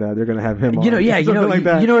something like that. They're gonna have him on. You know, yeah, you know, like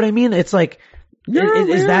that. You know what I mean? It's like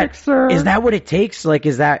is that what it takes? Like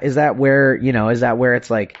is that where, you know, is that where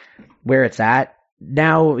it's like where it's at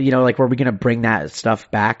now, you know, like were we going to bring that stuff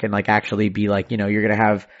back and like actually be like, you know, you're going to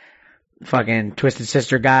have fucking Twisted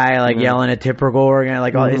Sister guy like yelling at Tipper Gore,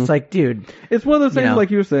 like it's like, dude, it's one of those things, you know, like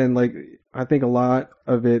you were saying, like I think a lot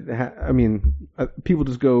of it I mean people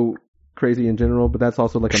just go crazy in general, but that's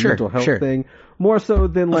also like a mental health thing more so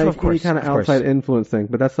than like any kind of outside influence thing,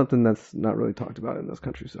 but that's something that's not really talked about in this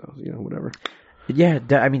country, so you know, whatever. Yeah,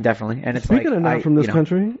 I mean definitely. And it's speaking like of not from this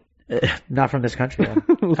country. Not from this country.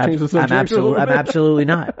 We'll change the subject I'm absolutely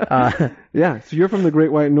not. Yeah, so you're from the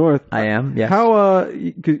Great White North. I am. Yes. How?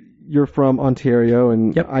 You're from Ontario,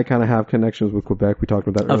 and I kind of have connections with Quebec. We talked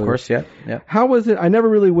about that earlier. Of course, yeah. How was it? I never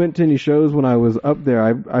really went to any shows when I was up there.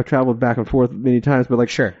 I've traveled back and forth many times, but like,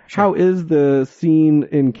 sure. How is the scene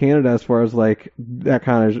in Canada as far as like that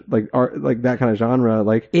kind of like art, like that kind of genre?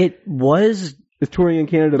 Like it was. Is touring in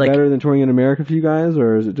Canada better than touring in America for you guys,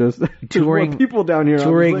 or is it just touring more people down here?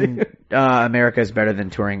 Touring America is better than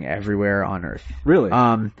touring everywhere on Earth. Really?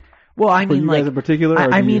 Well, I mean, for you like guys in particular, or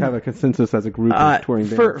do you have a consensus as a group of touring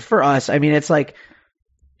bands? For us, I mean, it's like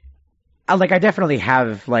I definitely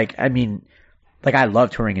have like, I mean, like I love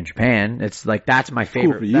touring in Japan. It's like that's my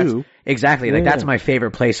favorite. Cool for you. Exactly. Like that's my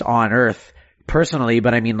favorite place on Earth personally.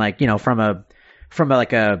 But I mean, like, you know, from a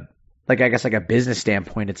I guess like a business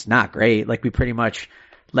standpoint, it's not great. Like we pretty much,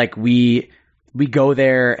 like we go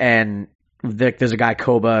there and there's a guy,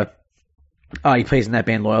 Koba, he plays in that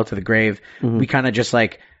band Loyal to the Grave. Mm-hmm. We kind of just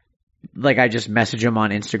like I just message him on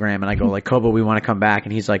Instagram and I go like, Koba, we want to come back.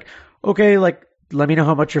 And he's like, okay, like let me know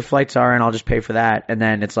how much your flights are and I'll just pay for that. And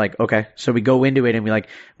then it's like, okay. So we go into it and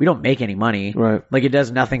we don't make any money. Right. Like it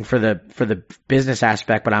does nothing for the business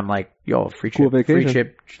aspect, but I'm like, yo, free trip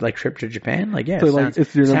to Japan. Like, yeah. So like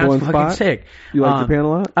it's your number one spot? Sick. You like Japan a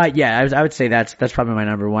lot? Yeah, I would say that's probably my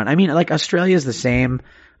number one. I mean, like Australia is the same.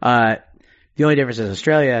 The only difference is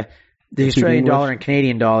Australia, the Australian dollar and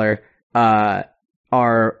Canadian dollar, are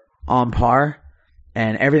on par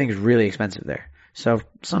and everything's really expensive there. So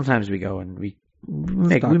sometimes we go and we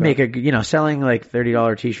we make a, selling like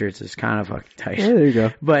 $30 t-shirts is kind of fucking tight. Yeah, there you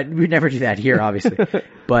go. But we never do that here, obviously.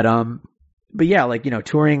 But yeah, like,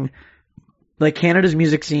 touring, like Canada's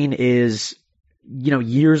music scene is,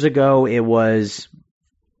 years ago it was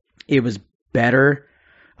better.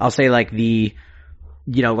 I'll say like like we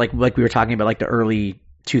were talking about like the early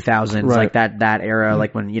 2000s, right. like that era,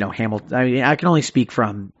 like when, Hamilton, I mean, I can only speak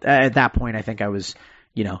from, at that point, I think I was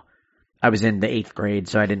in the 8th grade,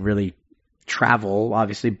 so I didn't really travel,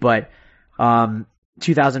 obviously, but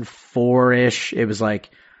 2004-ish, it was like,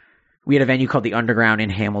 we had a venue called the Underground in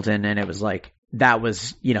Hamilton, and it was like, that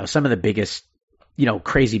was, some of the biggest,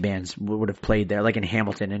 crazy bands would have played there, like in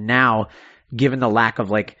Hamilton. And now, given the lack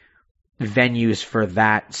of like venues for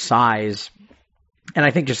that size, and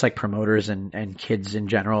I think just like promoters and kids in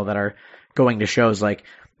general that are going to shows, like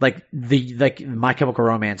My Chemical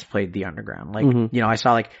Romance played the Underground. Like, I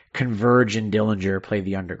saw like Converge and Dillinger play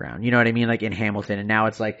the Underground. You know what I mean? Like in Hamilton. And now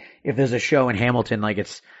it's like, if there's a show in Hamilton, like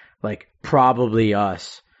it's like probably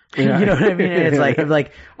us. Yeah. You know what I mean? And it's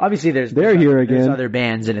like obviously there's other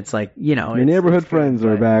bands, and it's like, your neighborhood friends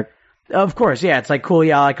are back. Of course, yeah. It's like cool.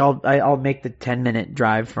 Yeah, like I'll make the 10-minute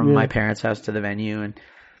drive from my parents' house to the venue, and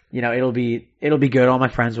it'll be good. All my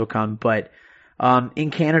friends will come. But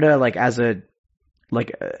in Canada, like as a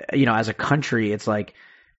country, it's like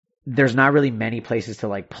there's not really many places to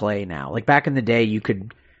like play now. Like back in the day, you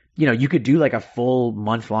could do like a full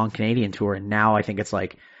month-long Canadian tour, and now I think it's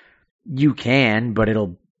like you can, but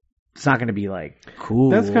it's not going to be like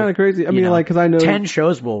cool. That's kind of crazy. I mean, like, because I know 10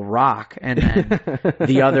 shows will rock, and then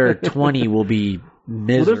the other 20 will be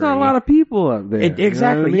misery. Well, there's not a lot of people up there.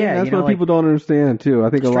 Exactly. I mean? Yeah, that's what people don't understand too. I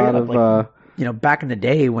think a lot of back in the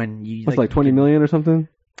day when you like 20 million or something.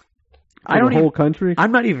 I don't the whole country.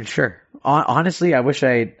 I'm not even sure. Honestly, I wish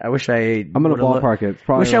I. I'm gonna ballpark it.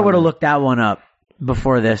 Wish I would have looked that one up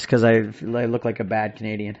before this, because I look like a bad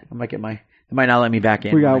Canadian. I might get It might not let me back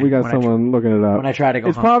in. We got someone looking it up. When I try to go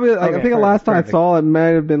it's home. Probably, I think the last time I saw it might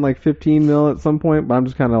have been like 15 mil at some point, but I'm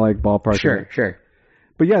just kind of like ballparking. Sure.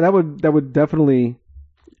 But yeah, that would definitely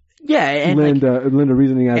and lend a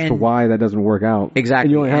reasoning as to why that doesn't work out. Exactly.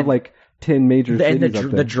 And you only have like 10 major cities up there.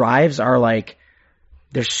 The drives are like,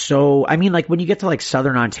 they're so, I mean, like when you get to like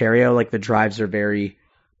Southern Ontario, like the drives are very...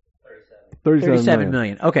 37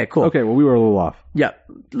 million. Okay, cool. Okay, well, we were a little off. Yeah,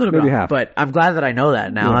 a little Maybe bit off. half. But I'm glad that I know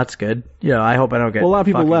that now. Yeah. That's good. Yeah, I hope I don't get a lot of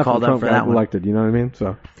people left called up for that one. Elected, you know what I mean?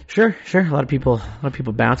 So Sure. A lot of people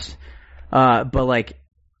bounced. But like,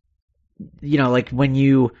 like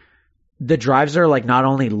when the drives are like not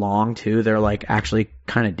only long too, they're like actually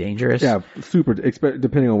kind of dangerous. Yeah, super.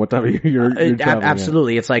 Depending on what time of year you're traveling.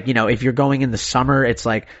 Absolutely. It's like, if you're going in the summer, it's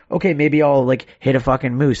like, okay, maybe I'll like hit a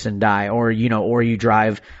fucking moose and die, or you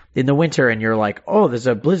drive in the winter and you're like, oh, there's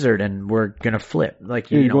a blizzard and we're gonna flip.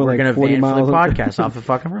 Like, we're like gonna van flip podcast off the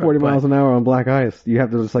fucking road. 40 miles an hour on black ice. You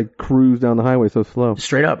have to just like cruise down the highway so slow.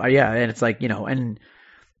 Straight up. Yeah. And it's like,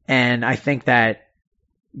 and I think that,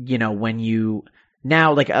 when you,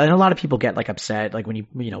 now, like, and a lot of people get like upset, like when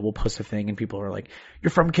we'll post a thing and people are like, you're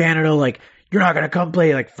from Canada, like, you're not gonna come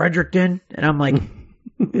play like Fredericton. And I'm like,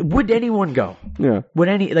 would anyone go? Yeah. Would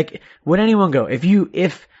anyone go?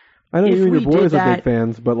 I know you and your boys are big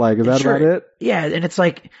fans, but like, is that about it? Yeah, and it's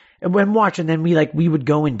like, when watching, then we would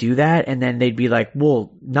go and do that, and then they'd be like,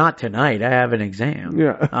 well, not tonight, I have an exam.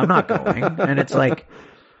 Yeah. I'm not going. And it's like,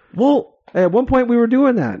 well... Hey, at one point we were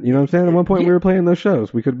doing that, you know what I'm saying? At one point we were playing those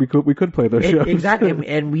shows. We could play those shows. Exactly,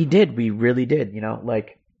 and we did. We really did,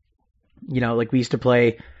 like we used to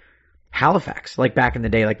play Halifax, like back in the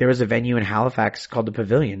day. Like there was a venue in Halifax called the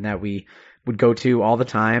Pavilion that we would go to all the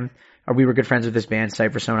time. Or we were good friends with this band,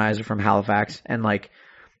 Cypher Sonizer from Halifax, and like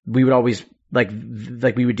we would always like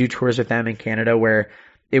we would do tours with them in Canada where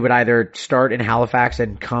it would either start in Halifax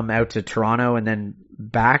and come out to Toronto and then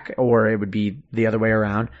back, or it would be the other way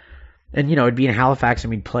around. And it'd be in Halifax and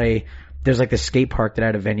we'd play. There's like this skate park that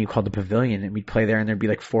had a venue called the Pavilion, and we'd play there and there'd be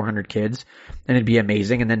like 400 kids and it'd be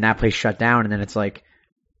amazing. And then that place shut down, and then it's like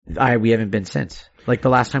we haven't been since. Like the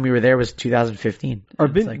last time we were there was 2015.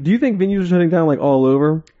 Do you think venues are shutting down like all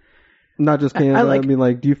over? Not just Canada. I mean,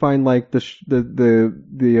 like, do you find like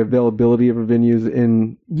the availability of venues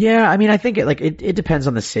in? Yeah, I mean, I think it depends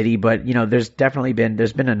on the city, but there's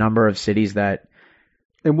been a number of cities that.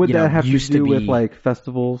 And would that have to do with like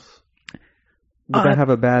festivals? Would that have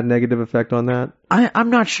a bad negative effect on that?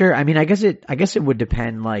 I'm not sure. I mean, I guess it would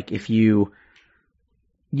depend. Like if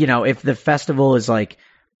if the festival is like.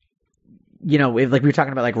 If like we were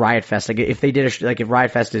talking about like Riot Fest, like if they did if Riot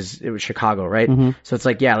Fest it was Chicago, right? Mm-hmm. So it's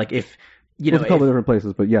like, yeah, like if a couple of different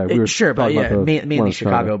places, but yeah, we were sure, but yeah, mainly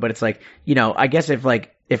Chicago. But it's like, I guess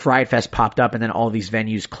if Riot Fest popped up and then all these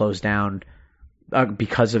venues closed down,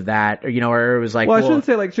 because of that, or or it was like. Well, I shouldn't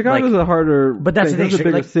say like Chicago's a harder, but that's thing. the thing. It's a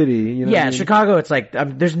bigger like, city. You know yeah, what I mean? Chicago. It's like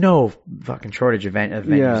there's no fucking shortage of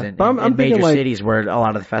venues in major cities where a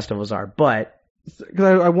lot of the festivals are. But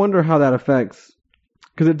because I wonder how that affects,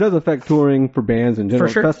 because it does affect touring for bands in general.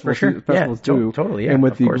 For sure. Festivals too. Totally, yeah. And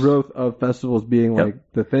with the course. growth of festivals being like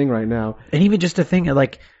the thing right now, and even just a thing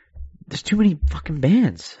like. There's too many fucking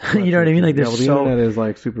bands. You know what I mean? Like there's the internet is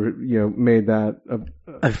like super, made that.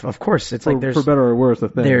 Of course, it's like there's for better or worse a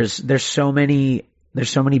thing. There's so many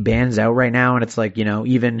bands out right now, and it's like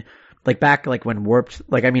even like back like when Warped.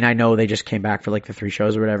 Like I mean, I know they just came back for like the 3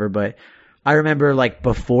 shows or whatever, but I remember like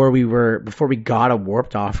before we got a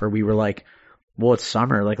Warped offer, we were like, well, it's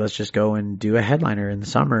summer, like let's just go and do a headliner in the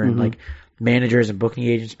summer, and like. Managers and booking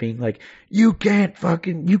agents being like, you can't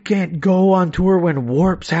go on tour when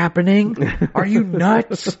Warp's happening. Are you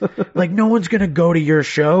nuts? Like, no one's going to go to your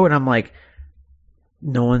show. And I'm like,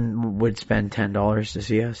 no one would spend $10 to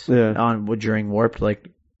see us during Warped. Like,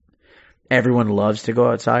 everyone loves to go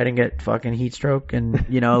outside and get fucking heat stroke and,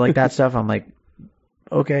 like that stuff. I'm like,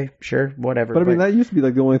 okay, sure, whatever. But I mean, that used to be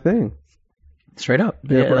like the only thing. Straight up.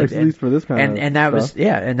 Yeah, like, at least for this kind of and that stuff.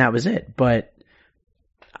 and that was it. But,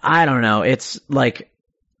 I don't know. It's like,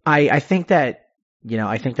 I think that,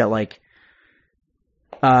 I think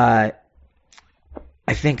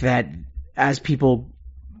that as people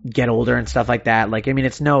get older and stuff like that, like, I mean,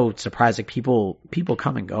 it's no surprise, like people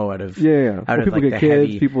come and go out of, out of people like get the kids,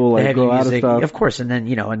 heavy, people like go out of stuff. Of course. And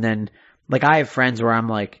then, like I have friends where I'm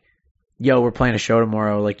like, yo, we're playing a show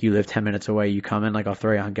tomorrow. Like you live 10 minutes away. You come in, like I'll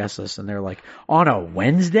throw you on guest list. And they're like, on a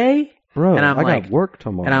Wednesday? Bro, and I got work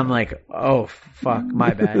tomorrow. And I'm like, oh fuck, my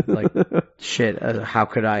bad. Like, shit. How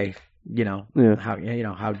could I,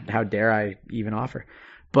 how dare I even offer?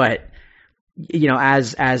 But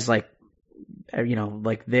as like,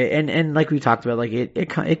 like and like we talked about, like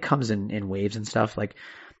it comes in waves and stuff. Like,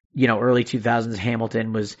 early 2000s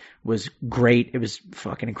Hamilton was great. It was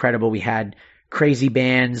fucking incredible. We had crazy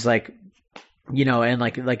bands like, and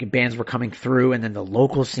like bands were coming through, and then the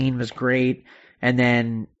local scene was great, and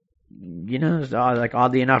then. Like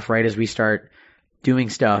oddly enough, right as we start doing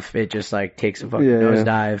stuff, it just like takes a fucking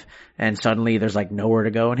nosedive, and suddenly there's like nowhere to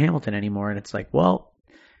go in Hamilton anymore, and it's like, well,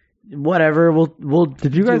 whatever. We'll.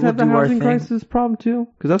 Did you guys have the housing crisis problem too?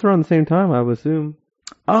 Because that's around the same time, I would assume.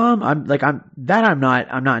 I'm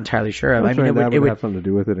not entirely sure of. I mean, it would have something to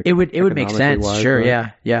do with it. It would make sense. Sure,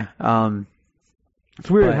 right? Yeah. It's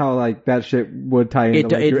weird how like that shit would tie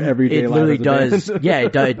into your everyday life. It literally does. Yeah,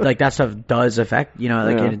 it does. Like that stuff does affect.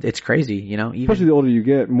 It's crazy. Even, especially the older you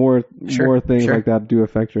get, more things like that do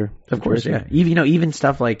affect your. Of course, yeah. Even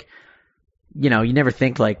stuff like, you never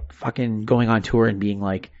think like fucking going on tour and being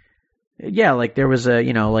like, yeah, like there was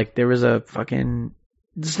a fucking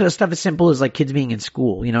stuff as simple as like kids being in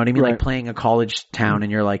school. You know what I mean? Right. Like playing a college town,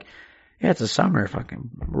 and you're like, yeah, it's a summer. Fucking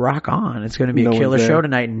rock on. It's going to be a killer show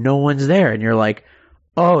tonight. And no one's there, and you're like.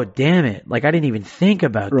 Oh, damn it. Like, I didn't even think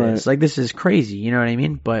about this. Like, this is crazy. You know what I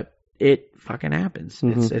mean? But it fucking happens.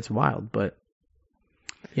 Mm-hmm. It's wild. But,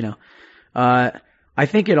 I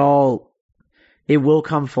think it will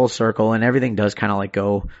come full circle, and everything does kind of like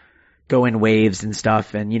go in waves and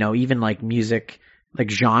stuff. And, even like music,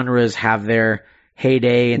 like genres have their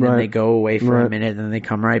heyday, and then they go away for a minute, and then they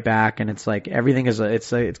come right back. And it's like, everything is,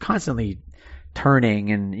 it's constantly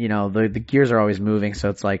turning, and, the gears are always moving. So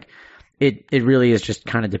it's like, It really is just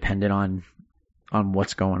kind of dependent on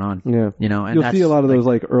what's going on. Yeah. And you'll see a lot of those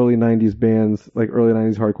like early 90s bands, like early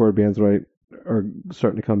 90s hardcore bands, right, are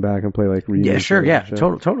starting to come back and play like reunions. Yeah, sure, yeah.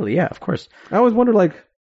 Totally, yeah, of course. I always wondered like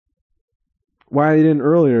why they didn't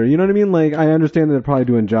earlier. You know what I mean? Like I understand that they're probably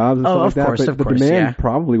doing jobs and stuff like that, but the demand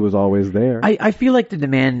probably was always there. I feel like the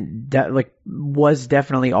demand was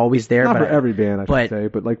definitely always there. Not for every band, I should say,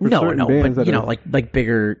 but like for certain bands that like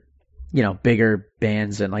bigger bigger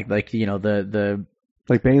bands and like the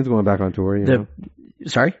like Bane's going back on tour.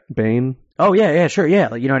 Sorry, Bane. Oh yeah, sure, yeah.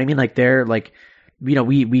 Like, you know what I mean? Like they're like,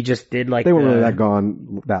 we just did like they weren't really that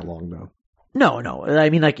gone that long though. No. I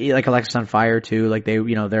mean, like Alexis on Fire too. Like they,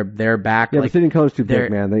 they're back. Yeah, like, the City Color's too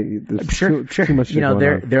big, man. Too much shit going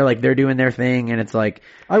on. They're doing their thing, and it's like.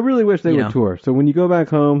 I really wish they would tour. So when you go back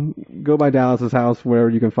home, go by Dallas's house, wherever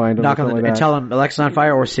you can find them. Knock on the and tell them Alexis on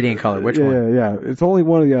Fire or City and Color. Which one? Yeah. It's only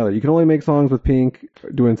one or the other. You can only make songs with Pink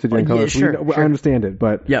doing City and Color. Yeah, sure. I understand it,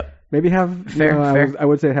 but maybe have fair. I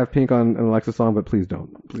would say have Pink on an Alexis song, but please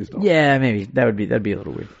don't. Yeah, maybe that'd be a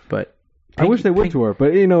little weird, but. I wish they would tour,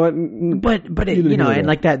 but you know what? But and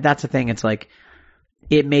like that's the thing. It's like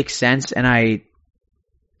it makes sense, and I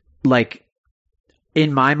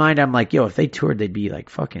in my mind, I'm like, yo, if they toured, they'd be like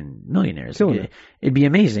fucking millionaires. Killing Like, it'd be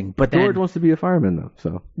amazing. But then George wants to be a fireman though,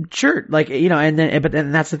 so sure, like, you know, but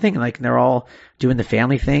then that's the thing. Like, they're all doing the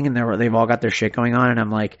family thing, and they've all got their shit going on, and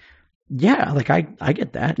I'm like, yeah, like I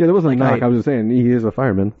get that. yeah, there wasn't like, a knock. I was just saying he is a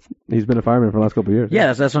fireman. He's been a fireman for the last couple of years.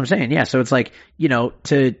 Yeah, that's what I'm saying. Yeah, so it's like, you know,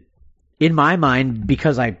 in my mind,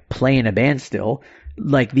 because I play in a band still,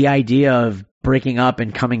 like the idea of breaking up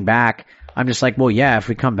and coming back, I'm just like, well, yeah, if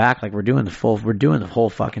we come back, like we're doing the whole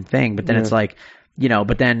fucking thing. But then it's like, you know,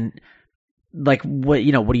 but then like what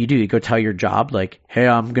do? You go tell your job like, hey,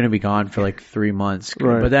 I'm going to be gone for like 3 months.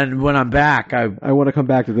 Right. But then when I'm back, I want to come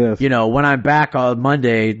back to this. You know, when I'm back on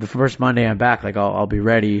Monday, the first Monday I'm back, like I'll be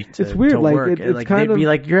ready to, it's weird. to like work. it's like kind they'd of be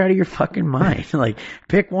like, you're out of your fucking mind. Like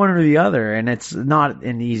pick one or the other. And it's not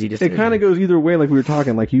an easy decision. It kind of goes either way. Like we were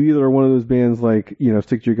talking, like you either are one of those bands like, you know,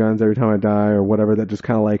 Stick to Your Guns, Every Time I Die or whatever that just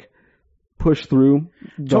kind of like push through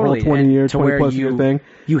the whole 20 year, 20 plus year thing.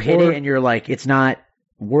 You hit it and you're like, it's not,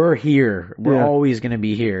 we're here. We're always going to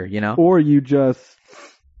be here, you know? Or you just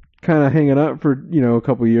kind of hang it up for, you know, a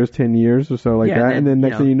couple of years, 10 years or so like that. And then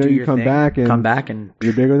next thing you know, you come back and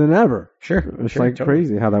you're bigger than ever. Sure. It's like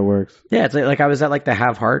crazy how that works. Yeah. It's like I was at like the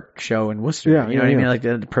Have Heart show in Worcester. Yeah, you know what I mean? Like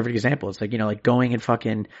the perfect example. It's like, you know, like going and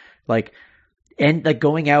fucking like, and like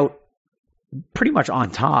going out pretty much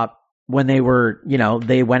on top when they were, you know,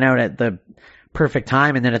 they went out at the perfect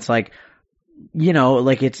time. And then it's like, you know,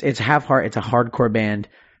 like it's Have Heart, it's a hardcore band,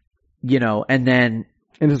 you know, and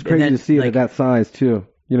it's crazy to see it at that size too.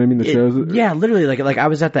 You know what I mean? The shows. Yeah, literally, like I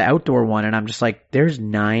was at the outdoor one, and I'm just like, there's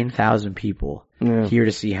 9,000 people here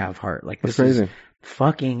to see Have Heart. Like this is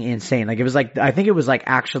fucking insane. Like it was like, I think it was like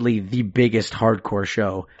actually the biggest hardcore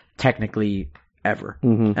show technically ever.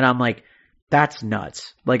 Mm-hmm. And I'm like, that's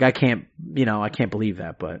nuts. Like I can't believe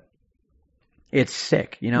that, but it's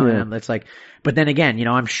sick, you know. And it's like, but then again, you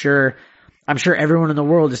know, I'm sure everyone in the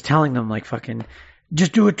world is telling them like, fucking,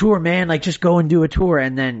 just do a tour, man. Like just go and do a tour,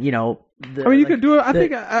 and then you know. I mean, you could do it. I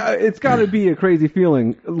think it's got to be a crazy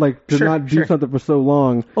feeling, like to not do something for so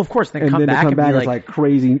long. Of course, then and come then back to come and back be is like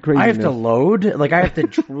crazy. I have to load. Like I have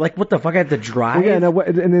to. Like what the fuck? I have to drive. Well,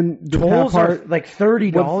 yeah, and then tolls are like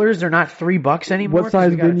 $30. They're not $3 anymore. What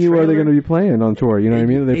size venue are they going to be playing on tour? You know what I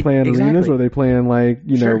mean? Are they playing arenas, or are they playing like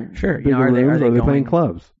bigger rooms, or are they playing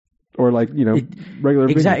clubs, or like regular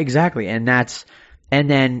venues? Exactly, and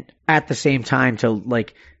then at the same time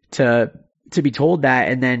to be told that,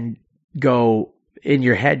 and then go. In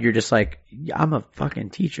your head, you're just like, I'm a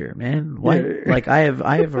fucking teacher, man. What? Yeah. Like I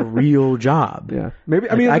have a real job. Yeah, maybe.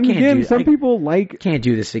 Like, I mean, again, some people can't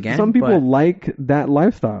do this again. Some people like that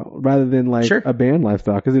lifestyle rather than like a band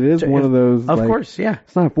lifestyle, because it is one of those. Of course, yeah.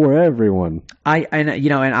 It's not for everyone. And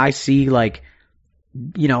I see like,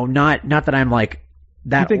 not that I'm like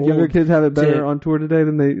that. You think younger kids have it better on tour today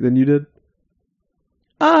than you did?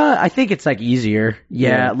 I think it's like easier.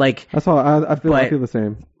 Yeah. Like that's all. I feel the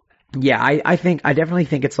same. Yeah, I definitely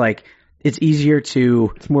think it's like, it's easier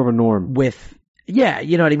to. It's more of a norm. You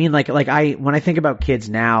know what I mean? Like when I think about kids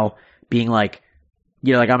now being like,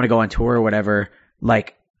 like I'm going to go on tour or whatever,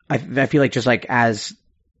 like I feel like just like as,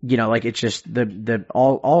 like it's just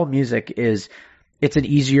all music is, it's an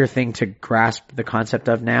easier thing to grasp the concept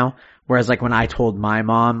of now. Whereas like when I told my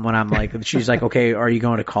mom, when I'm like, she's like, okay, are you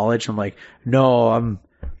going to college? I'm like, no,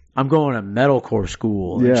 I'm going to metalcore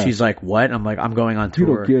school. And she's like, what? I'm like, I'm going on tour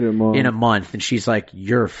you don't get it, Mom. In a month. And she's like,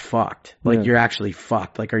 you're fucked. Like, you're actually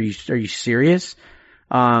fucked. Like, are you serious?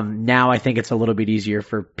 Now I think it's a little bit easier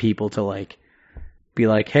for people to like, be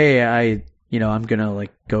like, hey, I'm going to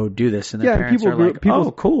like go do this. And their parents are like,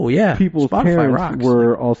 oh, cool. Yeah. People's Spotify parents rocks.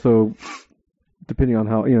 were also, depending on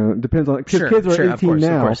how, depends on, because kids are 18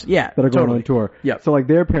 now that are going on tour. Yeah. So like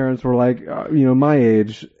their parents were like, my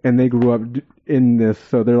age, and they grew up in this,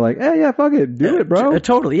 so they're like, hey, yeah, fuck it, do it, bro.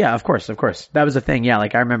 Totally, yeah, of course. That was the thing, yeah.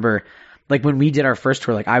 Like I remember, like when we did our first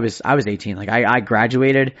tour, like I was 18, like I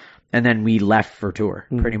graduated, and then we left for tour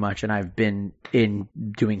pretty much, and I've been in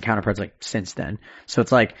doing Counterparts like since then. So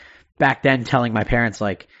it's like back then, telling my parents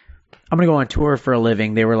like, I'm gonna go on tour for a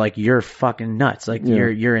living, they were like, you're fucking nuts, like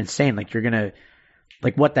you're insane, like you're gonna,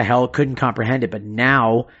 like what the hell, couldn't comprehend it. But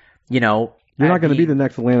now, you're not going to be the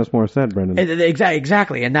next Alanis Morissette, Brendan.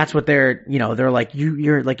 Exactly, and that's what they're like.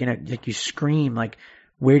 You're like like you scream like,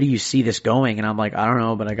 where do you see this going? And I'm like, I don't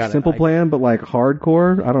know, but I got Simple Plan, but like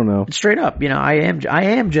hardcore. I don't know. Straight up, I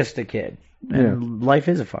am just a kid, and life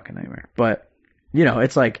is a fucking nightmare. But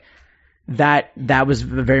it's like that was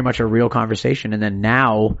very much a real conversation. And then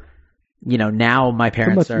now, now my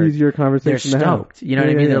parents are easier conversation. They're stoked. You know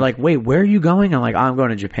what I mean? They're like, wait, where are you going? I'm like, I'm going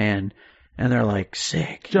to Japan. And they're like,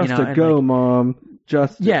 sick. Just to go, Mom.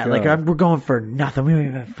 just to Yeah, go. like we're going for nothing. We don't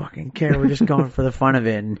even fucking care. We're just going for the fun of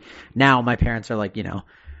it. And now my parents are like, you know,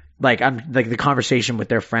 like I'm like the conversation with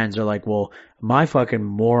their friends are like, well, my fucking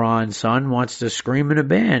moron son wants to scream in a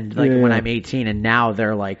band like when I'm 18, and now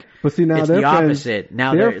they're like, but see, now it's their the friends, opposite.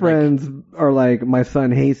 Now their they're friends are like, my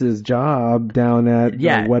son hates his job down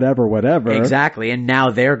at whatever. Exactly, and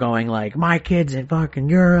now they're going like, my kid's in fucking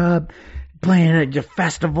Europe, playing at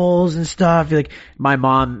festivals and stuff. Like my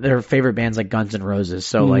mom, her favorite band's like Guns N' Roses.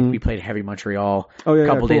 So like we played Heavy Montreal a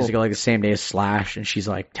couple days ago, like the same day as Slash, and she's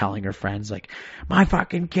like telling her friends like, my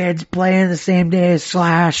fucking kid's playing the same day as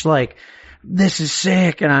Slash. Like this is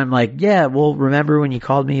sick. And I'm like, yeah, well, remember when you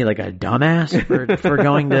called me like a dumbass for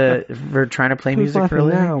trying to play music for a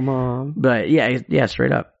living? Now, Mom. But yeah,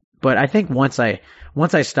 straight up. But I think once I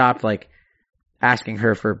stopped like asking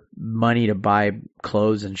her for money to buy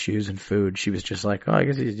clothes and shoes and food, she was just like, oh, I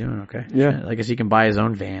guess he's doing okay. Yeah. I guess he can buy his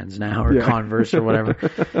own Vans now or Converse or whatever.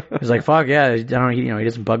 He's like, fuck yeah, I don't, he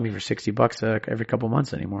doesn't bug me for $60 every couple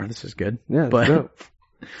months anymore. This is good. Yeah. But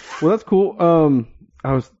well, that's cool.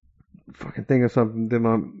 I was fucking thinking of something.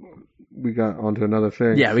 Then we got onto another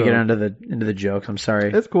thing. Yeah, we get into the jokes. I'm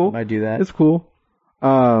sorry. It's cool. I do that. It's cool.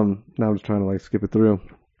 Now I'm just trying to like skip it through.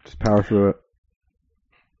 Just power through it.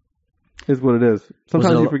 Is what it is.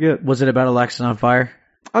 Sometimes you forget. Was it about Alexa on Fire?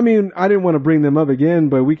 I mean, I didn't want to bring them up again,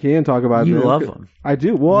 but we can talk about them. You love them. I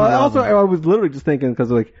do. Well, I was literally just thinking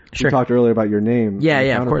because like we talked earlier about your name. Yeah,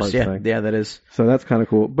 of course. Yeah, thing. Yeah, that is. So that's kind of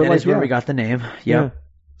cool. But that is where we got the name. Yeah.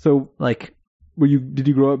 So like, did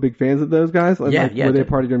you grow up big fans of those guys? Were they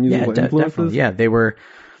part of your musical influences? Definitely. Yeah, they were.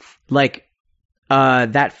 Like,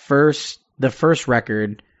 the first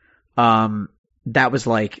record, that was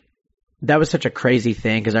such a crazy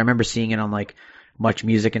thing because I remember seeing it on like Much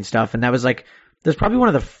Music and stuff, and that's probably one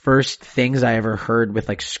of the first things I ever heard with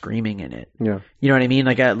like screaming in it. Yeah, you know what I mean?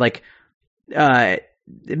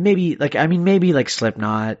 Maybe like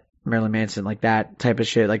Slipknot, Marilyn Manson, like that type of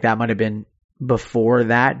shit. Like that might have been before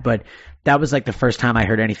that, but that was like the first time I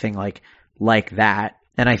heard anything like that.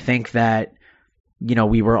 And I think that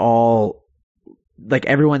we were all like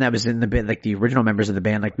everyone that was in the band, like the original members of the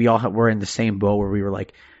band, like we all were in the same boat where we were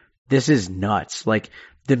like, this is nuts. Like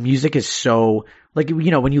the music is so like,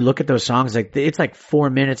 when you look at those songs, like it's like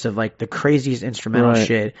 4 minutes of like the craziest instrumental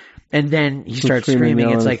shit. And then he starts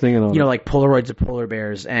screaming. It's like, like Polaroids of Polar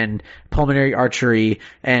Bears and Pulmonary Archery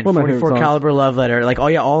and 44 Caliber Love Letter. Like,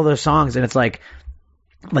 all those songs. And it's like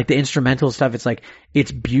the instrumental stuff. It's like,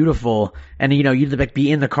 it's beautiful. And you'd like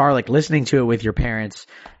be in the car, like listening to it with your parents.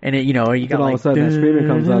 And you got like, all of a sudden that screaming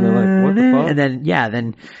comes on. They're like, what the fuck? And then,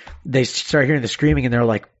 then they start hearing the screaming and they're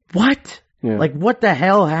like, what? Yeah. Like, what the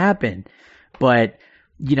hell happened? But,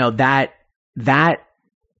 that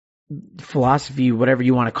philosophy, whatever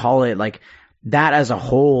you want to call it, like, that as a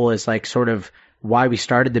whole is like sort of why we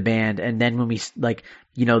started the band. And then when we, like,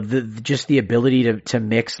 just the ability to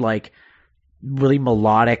mix like really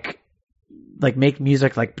melodic, like make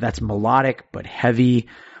music like that's melodic but heavy,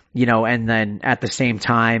 and then at the same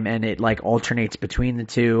time, and it like alternates between the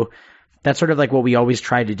two. That's sort of like what we always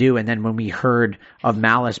tried to do. And then when we heard of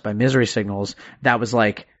Malice by Misery Signals, that was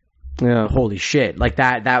like, holy shit. Like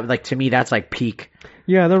that like to me, that's like peak.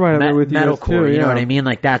 Yeah, they're right up there with metalcore. You know what I mean?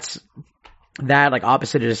 Like that's that, like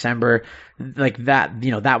Opposite of December, like that,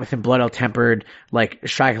 that within Blood L Tempered, like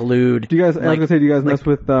Shai Hulud. Do you guys, I was gonna say, do you guys mess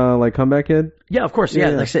with, like Comeback Kid? Yeah, of course. Yeah.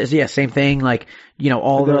 Like, same thing. Like,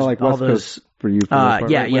 all those, like all those, for you.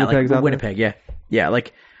 Winnipeg. Yeah. Yeah.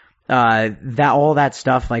 Like, all that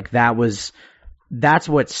stuff, like that's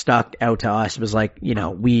what stuck out to us was like,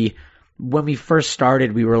 when we first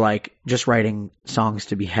started, we were like just writing songs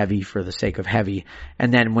to be heavy for the sake of heavy.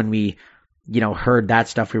 And then when we, heard that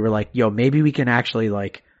stuff, we were like, yo, maybe we can actually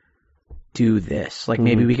like do this. Like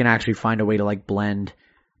maybe we can actually find a way to like blend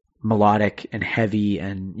melodic and heavy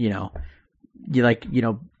and,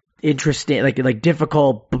 interesting, like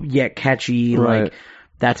difficult yet catchy, like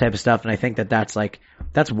that type of stuff. And I think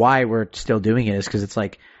that's why we're still doing it, is because it's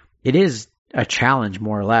like, it is a challenge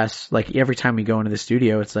more or less. Like every time we go into the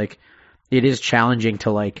studio, it's like, it is challenging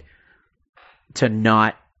to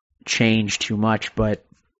not change too much, but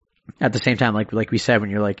at the same time, like we said, when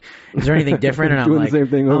you're like, is there anything different? And I'm like, the same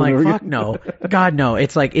thing over and fuck no, God no.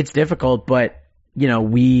 It's like, it's difficult, but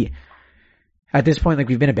we, at this point, like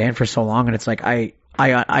we've been a band for so long, and it's like, I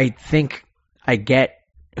think I get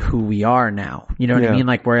who we are now. You know what I mean?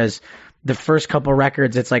 Like, whereas the first couple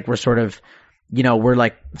records, it's like, we're sort of, we're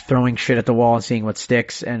like throwing shit at the wall and seeing what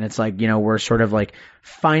sticks. And it's like, we're sort of like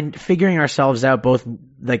figuring ourselves out, both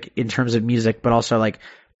like in terms of music, but also like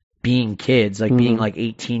being kids, like being like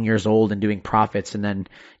 18 years old and doing Prophets. And then,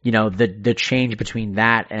 the change between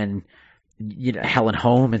that and Hell and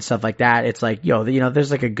Home and stuff like that. It's like,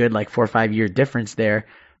 there's like a good like 4 or 5 year difference there.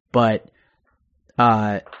 But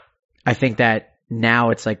I think that now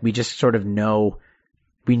it's like we just sort of know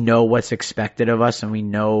what's expected of us, and we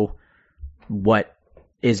know what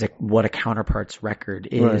a Counterparts record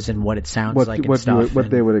is and what it sounds like and stuff. What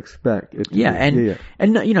they would expect. And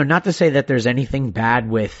not to say that there's anything bad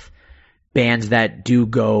with bands that do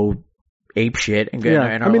go ape shit and go.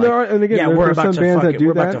 And we're about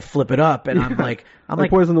to flip it up, and I'm like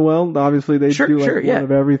Poison the Well. Obviously, they do one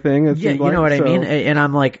of everything. What I mean. And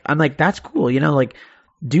I'm like that's cool. Like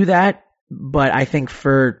do that, but I think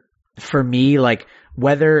for me, like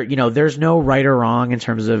whether there's no right or wrong in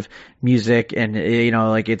terms of music, and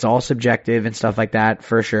like it's all subjective and stuff like that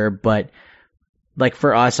for sure. But like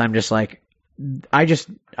for us, I'm just like I just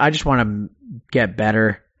want to get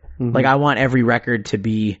better. Mm-hmm. Like I want every record to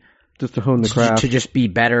be. Just to hone the craft. To just be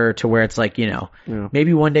better, to where it's like,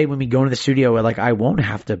 maybe one day when we go into the studio, like I won't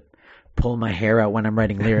have to pull my hair out when I'm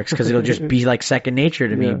writing lyrics, because it'll just be like second nature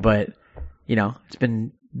to me. But,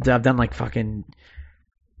 I've done like fucking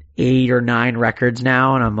 8 or 9 records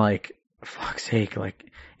now, and I'm like, fuck's sake, like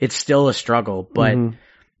it's still a struggle. But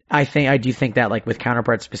I do think that like with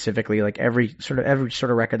Counterparts specifically, like every sort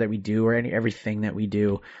of record that we do, or everything that we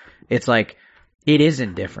do, it's like, it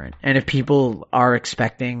isn't different. And if people are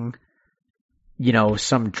expecting,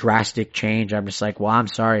 some drastic change, I'm just like, well, I'm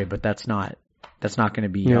sorry, but that's not going to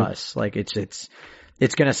be us. Like it's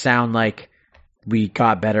going to sound like we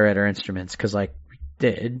got better at our instruments, because like we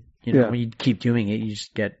did, when you keep doing it, you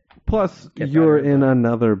just get. Plus, you're in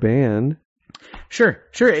another band. Sure.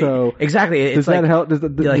 So exactly. Does that help? Is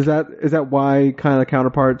that why kind of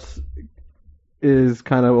Counterparts is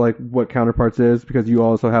kind of like what Counterparts is, because you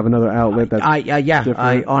also have another outlet that's different?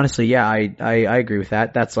 I agree with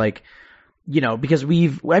that. That's like, because they're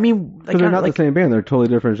not the same band. They're totally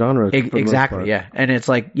different genres. Exactly. Yeah. And it's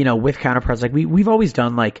like, with Counterparts, like we've always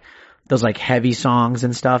done like those like heavy songs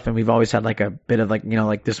and stuff. And we've always had like a bit of like,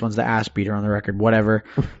 like this one's the ass beater on the record, whatever.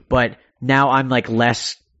 But now I'm like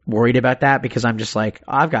less worried about that, because I'm just like,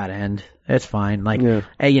 I've got End. It's fine. Like,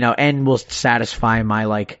 End will satisfy my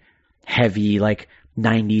like heavy like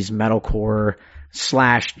 90s metalcore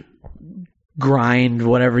 / grind,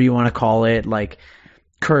 whatever you want to call it, like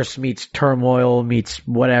Curse meets Turmoil meets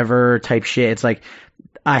whatever type shit. It's like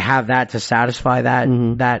I have that to satisfy that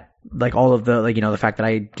that like all of the like the fact that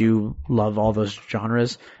I do love all those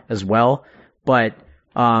genres as well. But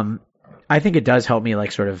I think it does help me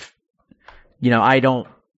like sort of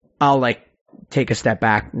I'll like take a step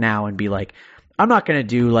back now and be like, I'm not going to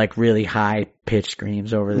do like really high pitched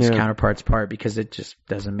screams over this Counterparts part, because it just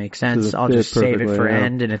doesn't make sense. I'll just save it for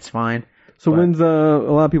End, and it's fine. So when's a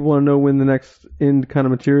lot of people want to know when the next End kind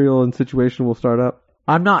of material and situation will start up?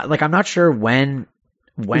 I'm not sure when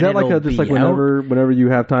is that like just like whenever you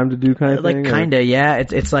have time to do kind of thing? Like kind of, yeah.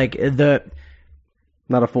 It's like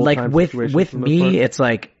not a full time situation with me. It's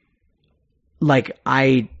like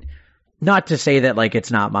I, not to say that like it's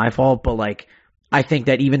not my fault, but like I think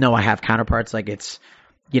that even though I have Counterparts, like it's,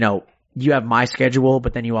 you have my schedule,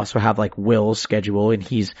 but then you also have like Will's schedule, and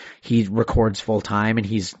he records full time, and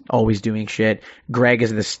he's always doing shit. Greg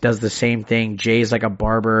does the same thing. Jay's like a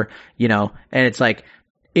barber, and it's like,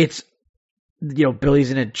 it's,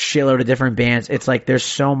 Billy's in a shitload of different bands. It's like, there's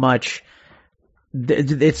so much,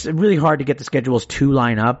 it's really hard to get the schedules to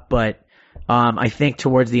line up, but, I think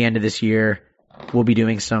towards the end of this year, we'll be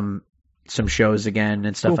doing some shows again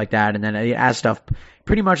and stuff like that. And then as stuff,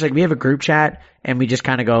 pretty much like we have a group chat, and we just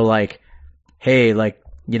kind of go like, hey, like,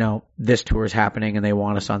 this tour is happening and they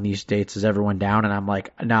want us on these dates. Is everyone down? And I'm like,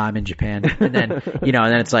 nah, I'm in Japan. And then, and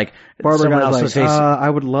then it's like, someone else will say, I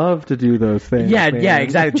would love to do those things. Yeah, man. Yeah,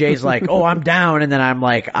 exactly. Jay's like, oh, I'm down. And then I'm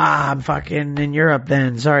like, I'm fucking in Europe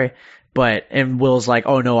then. Sorry. And Will's like,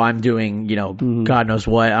 oh no, I'm doing, God knows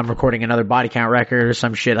what. I'm recording another Body Count record or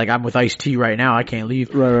some shit. Like I'm with Ice-T right now. I can't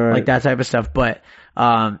leave. Right. Like that type of stuff. But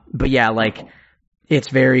yeah, like it's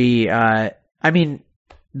very,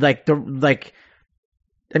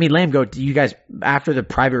 Lamb Goat, you guys, after the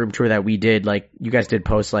private room tour that we did, like you guys did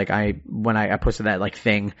post like when I posted that like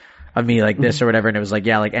thing of me like this or whatever, and it was like,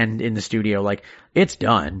 yeah, like End in the studio, like it's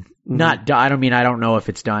done. Not done. I don't know if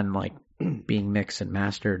it's done like being mixed and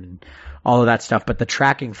mastered and all of that stuff, but the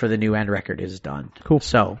tracking for the new End record is done. Cool.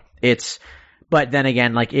 So but then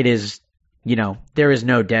again, like it is, there is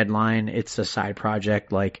no deadline. It's a side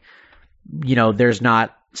project. Like, there's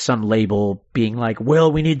not some label being like, well,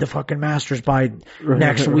 we need the fucking masters by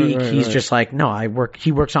next week. He's just like, no,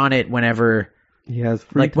 he works on it whenever he has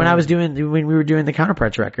free like time. When we were doing the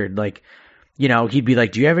Counterparts record, like, he'd be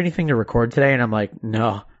like, do you have anything to record today? And I'm like,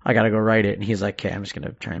 no. I gotta go write it. And he's like, okay, I'm just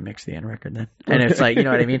gonna try and mix the end record then. And it's like, you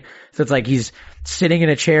know what I mean? So it's like he's sitting in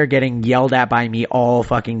a chair getting yelled at by me all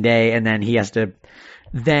fucking day, and then he has to,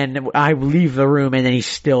 then I leave the room and then he's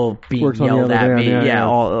still being yelled at me. Yeah,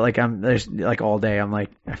 all like there's like all day. I'm like,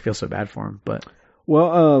 I feel so bad for him, but.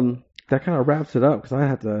 Well, that kind of wraps it up because I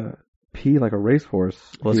had to pee like a racehorse.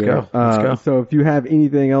 Let's go. So if you have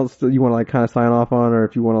anything else that you want to like kind of sign off on, or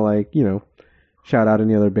if you want to like, you know, shout out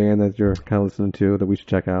any other band that you're kind of listening to that we should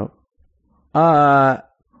check out.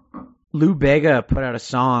 Lou Bega put out a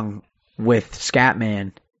song with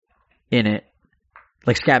Scatman in it,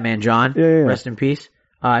 like Scatman John. Yeah. Rest in peace.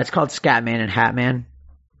 It's called Scatman and Hatman.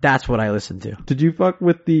 That's what I listened to. Did you fuck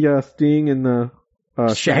with the Sting and the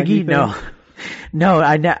Shaggy? No. No,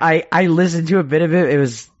 I listened to a bit of it. It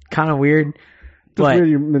was kind of weird. But weird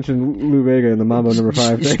you mentioned Lou Bega and the Mambo number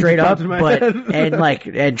 5 thing. Straight up,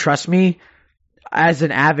 and trust me, as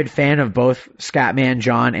an avid fan of both Scatman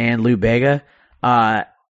John and Lou Bega, I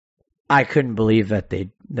couldn't believe that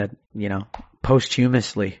you know,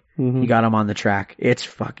 posthumously he got him on the track. It's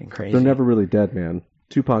fucking crazy. They're never really dead, man.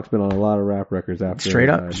 Tupac's been on a lot of rap records after. Straight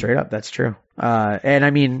up, that's true. And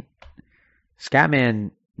I mean,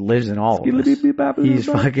 Scatman lives in all of us. He's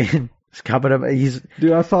fucking coming up.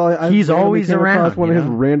 Dude, he's always around. One of his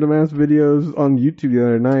random ass videos on YouTube the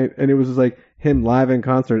other night, and it was just like him live in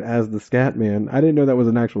concert as the Scat Man. I didn't know that was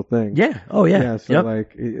an actual thing. Yeah. Oh yeah. Yeah. So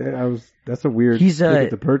like, that's a weird ticket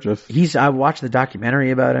to purchase. I watched the documentary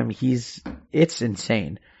about him. It's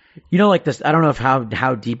insane. You know, like this. I don't know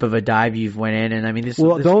how deep of a dive you've went in, and I mean,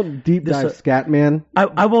 don't deep dive Scatman.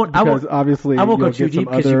 I won't. Because obviously, I won't go too deep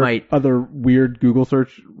because you might other weird Google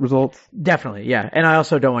search results. Definitely, yeah. And I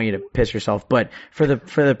also don't want you to piss yourself. But for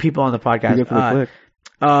the people on the podcast,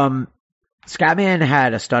 Scatman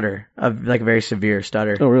had a stutter, like a very severe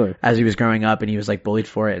stutter. Oh, really? As he was growing up, and he was like bullied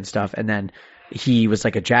for it and stuff. And then he was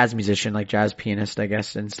like a jazz musician, like jazz pianist, I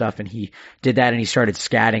guess, and stuff. And he did that, and he started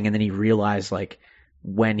scatting, and then he realized like,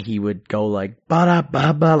 when he would go like ba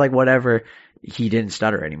ba ba like whatever, he didn't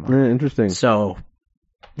stutter anymore. Yeah, interesting. So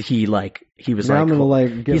he was now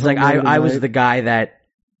like he's like I was the guy that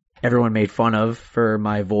everyone made fun of for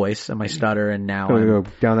my voice and my stutter, and now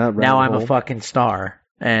I'm a fucking star.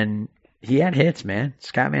 And he had hits, man.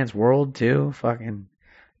 Scatman's World too. Fucking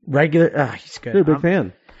regular. He's good. You're a big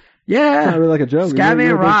fan. Yeah, it's not really like a joke.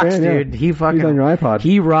 Scatman rocks, dude. He fucking. He's on your iPod.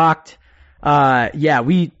 He rocked.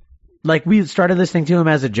 We started listening to him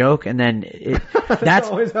as a joke, and then that's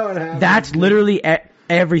always how it happens. That's literally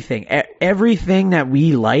everything. Everything that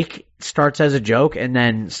we like starts as a joke, and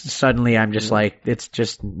then suddenly I'm just like, it's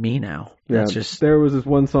just me now. Yeah, there was this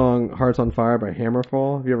one song, "Hearts on Fire" by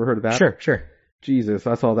Hammerfall. Have you ever heard of that? Sure. Jesus,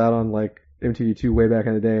 I saw that on like MTV2 way back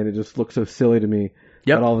in the day, and it just looked so silly to me.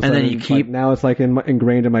 Yep. But all of a sudden, and then you keep now it's like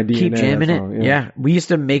ingrained in my DNA. Keep jamming it. Yeah, we used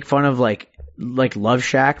to make fun of like Love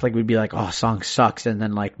Shack, like we'd be like, oh, song sucks, and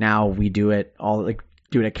then like now we do it at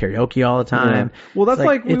karaoke all the time. Yeah. Well, that's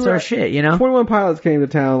like it's our shit, you know. 21 Pilots came to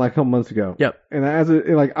town like a couple months ago. Yep. And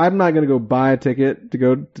I'm not gonna go buy a ticket to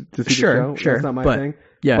go to see the show. Sure. That's not my thing.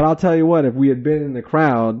 Yeah. But I'll tell you what, if we had been in the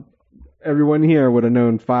crowd, everyone here would have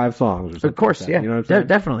known 5 songs. Or something of course, like that. yeah. You know what I'm saying?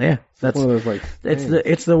 Definitely, yeah. That's one of those like.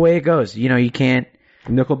 It's the way it goes. You know, you can't.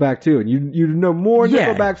 Nickelback too, and you know more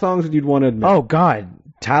Nickelback songs than you'd want to admit. Oh God.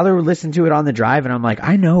 Tyler listened to it on the drive, and I'm like,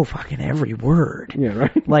 I know fucking every word. Yeah,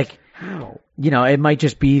 right. Like, how? You know, it might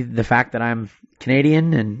just be the fact that I'm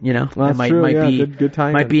Canadian, and you know, well, it might be good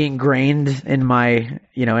time. Might be ingrained in my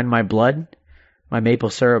blood, my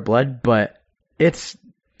maple syrup blood. But it's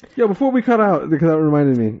Before we cut out, because that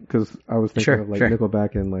reminded me, because I was thinking of like sure.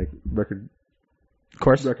 Nickelback and like record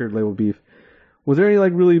label beef. Was there any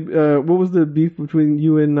like really? What was the beef between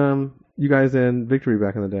you and you guys and Victory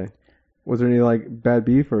back in the day? Was there any like bad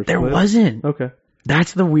beef or? There wasn't. Okay.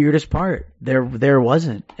 That's the weirdest part. There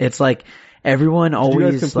wasn't. It's like everyone always did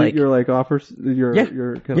you guys complete your like offers.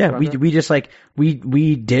 Your kind of we just like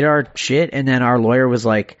we did our shit, and then our lawyer was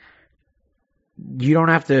like, you don't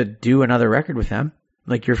have to do another record with them.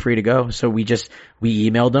 Like, you're free to go. So we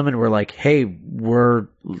emailed them, and we're like, hey, we're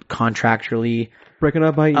contractually breaking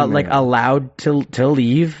up by email. like allowed to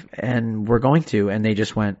leave, and we're going to. And they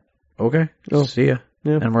just went, okay, see ya.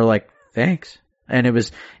 Yeah. And we're like, thanks. And it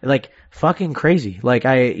was like fucking crazy. Like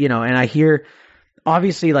and I hear,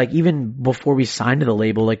 obviously, like even before we signed to the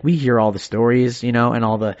label, like we hear all the stories, and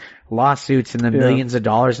all the lawsuits and the millions of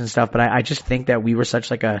dollars and stuff. But I just think that we were such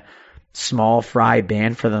like a small fry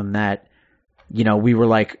band for them that, we were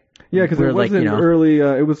like, because it wasn't early.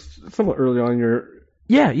 It was somewhat early on your.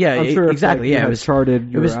 Yeah, I'm sure exactly. It was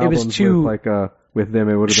charted. It was too with them.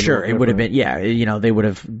 It would have been sure. It would have been they would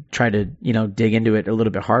have tried to dig into it a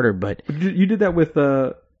little bit harder. But you did that with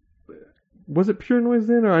was it Pure Noise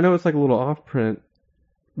then? Or I know it's like a little off print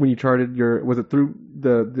when you charted was it through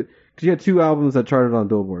because you had 2 albums that charted on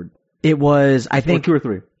Billboard. It was, I think. Or 2 or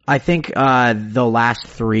 3. I think, the last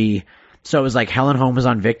 3. So it was like Hell and Home was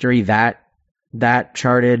on Victory. That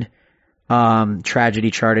charted.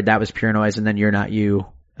 Tragedy charted. That was Pure Noise. And then You're Not You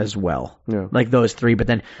as well. Yeah. Like those 3.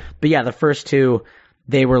 But yeah, the first 2,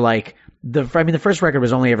 they were like, the first record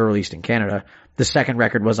was only ever released in Canada. The second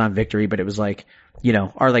record was on Victory, but it was like, you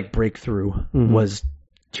know, our like breakthrough was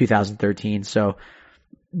 2013. So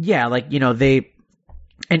yeah, like, you know,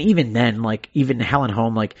 and even then, like, even Hell and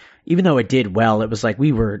Home, like, even though it did well, it was like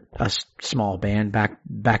we were a small band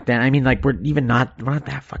back then. I mean, like, we're not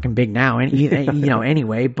that fucking big now, you know,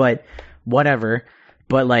 anyway, but whatever.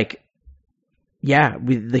 But like, yeah,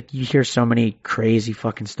 you hear so many crazy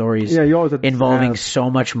fucking stories. Yeah, you always have to involving ask. so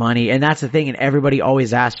much money, and that's the thing. And everybody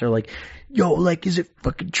always asks her, like, "Yo, like, is it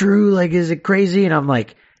fucking true? Like, is it crazy?" And I'm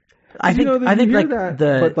like, I think like that,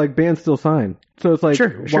 but like bands still sign. So it's like,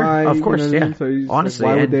 sure, why? Of course, you know what I mean? yeah. So Honestly,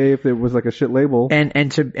 like, why would they if it was like a shit label?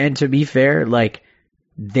 And to be fair, like,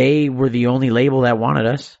 they were the only label that wanted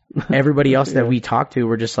us. Everybody else that we talked to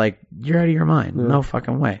were just like, "You're out of your mind. Yeah. No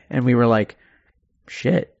fucking way." And we were like,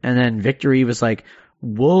 "Shit." And then Victory was like,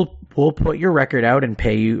 "We'll put your record out and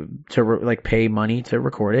pay you to pay money to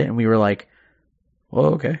record it." And we were like,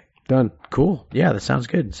 "Well, okay, Done. cool. Yeah, that sounds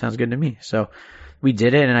good. Sounds good to me." So we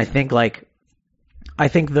did it, and I think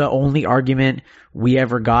the only argument we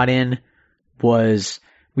ever got in was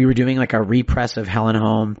we were doing like a repress of Hell and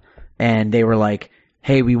Home, and they were like,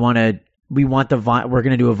 "Hey, we're gonna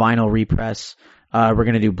do a vinyl repress. We're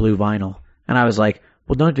gonna do blue vinyl." And I was like,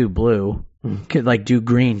 "Well, don't do blue. Like, do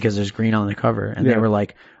green because there's green on the cover." And they were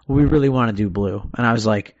like, "Well, we really want to do blue." And I was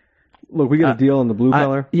like, "Look, we got a deal on the blue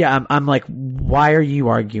color." Yeah, I'm like, why are you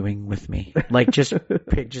arguing with me? Like, just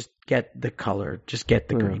get the color, just get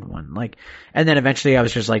the green one. Like, and then eventually I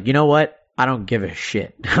was just like, you know what? I don't give a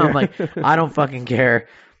shit. I'm like, I don't fucking care.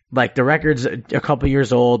 Like, the record's a couple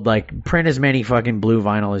years old. Like, print as many fucking blue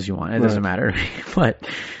vinyl as you want. It doesn't matter to me.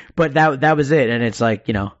 But that was it. And it's like,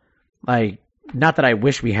 you know, not that I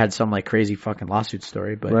wish we had some like crazy fucking lawsuit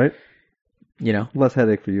story, but right, you know, less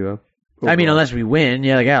headache for you. Huh? I mean, unless we win,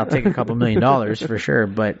 I'll take a couple $1 million for sure.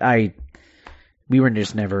 But we were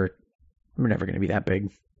never going to be that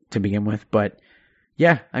big to begin with. But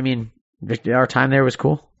yeah, I mean, our time there was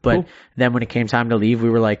cool. But then when it came time to leave, we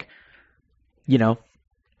were like, you know,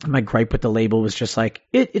 my gripe with the label was just like,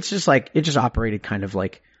 it just operated kind of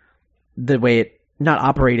like the way it, not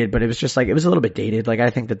operated, but it was just like, it was a little bit dated. Like,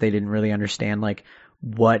 I think that they didn't really understand like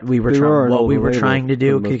what we were trying to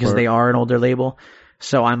do because they are an older label.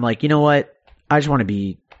 So I'm like, you know what? I just want to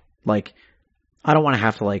be like, I don't want to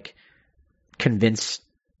have to like convince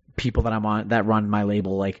people that run my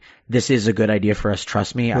label like this is a good idea for us.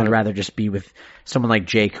 Trust me. I'd rather just be with someone like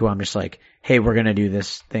Jake, who I'm just like, hey, we're gonna do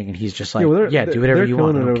this thing, and he's just like, do whatever you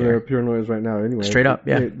want. They're killing it over care. there at Pure Noise right now. Anyway, Straight up,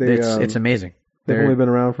 yeah, it's amazing. They've only been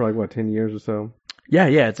around for like what 10 years or so. Yeah,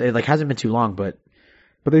 it like hasn't been too long, but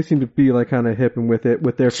they seem to be like kind of hip and with it,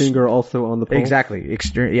 with their finger also on the pulse. Exactly,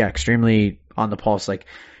 extremely on the pulse. Like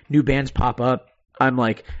new bands pop up, I'm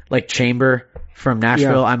like Chamber from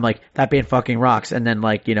Nashville. I'm like, that band fucking rocks, and then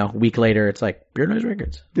like, you know, a week later it's like Pure Noise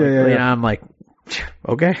Records. You know, I'm like,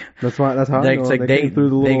 okay, that's how it's like they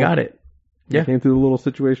got it. They came through the little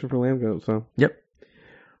situation for Lambgoat. So yep.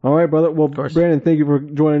 All right, brother. Well, Brandon, thank you for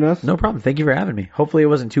joining us. No problem. Thank you for having me. Hopefully it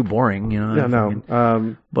wasn't too boring, you know. Yeah,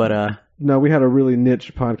 no. No, we had a really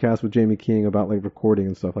niche podcast with Jamie King about like recording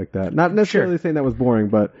and stuff like that. Not necessarily saying that was boring,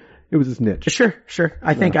 but it was just niche. Sure.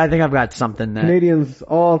 I think I've got something that Canadians,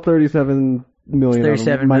 all 37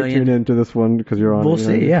 million, might tune into this one because you're on. We'll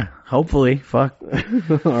see. Yeah, hopefully. Fuck.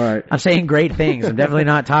 All right. I'm saying great things. I'm definitely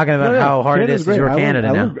not talking about how hard Canada's it is because we're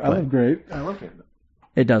Canada now. I love great. I love Canada.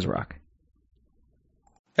 It does rock.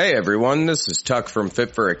 Hey everyone, this is Tuck from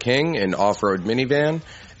Fit for a King, an off-road minivan.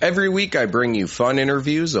 Every week I bring you fun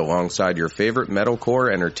interviews alongside your favorite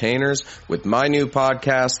metalcore entertainers with my new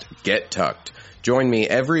podcast, Get Tucked. Join me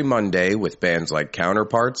every Monday with bands like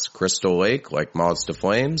Counterparts, Crystal Lake, like Moths to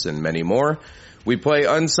Flames, and many more. We play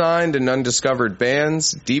unsigned and undiscovered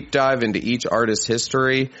bands, deep dive into each artist's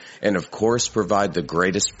history, and of course provide the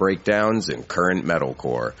greatest breakdowns in current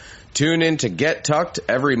metalcore. Tune in to Get Tucked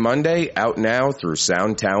every Monday, out now through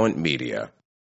Sound Talent Media.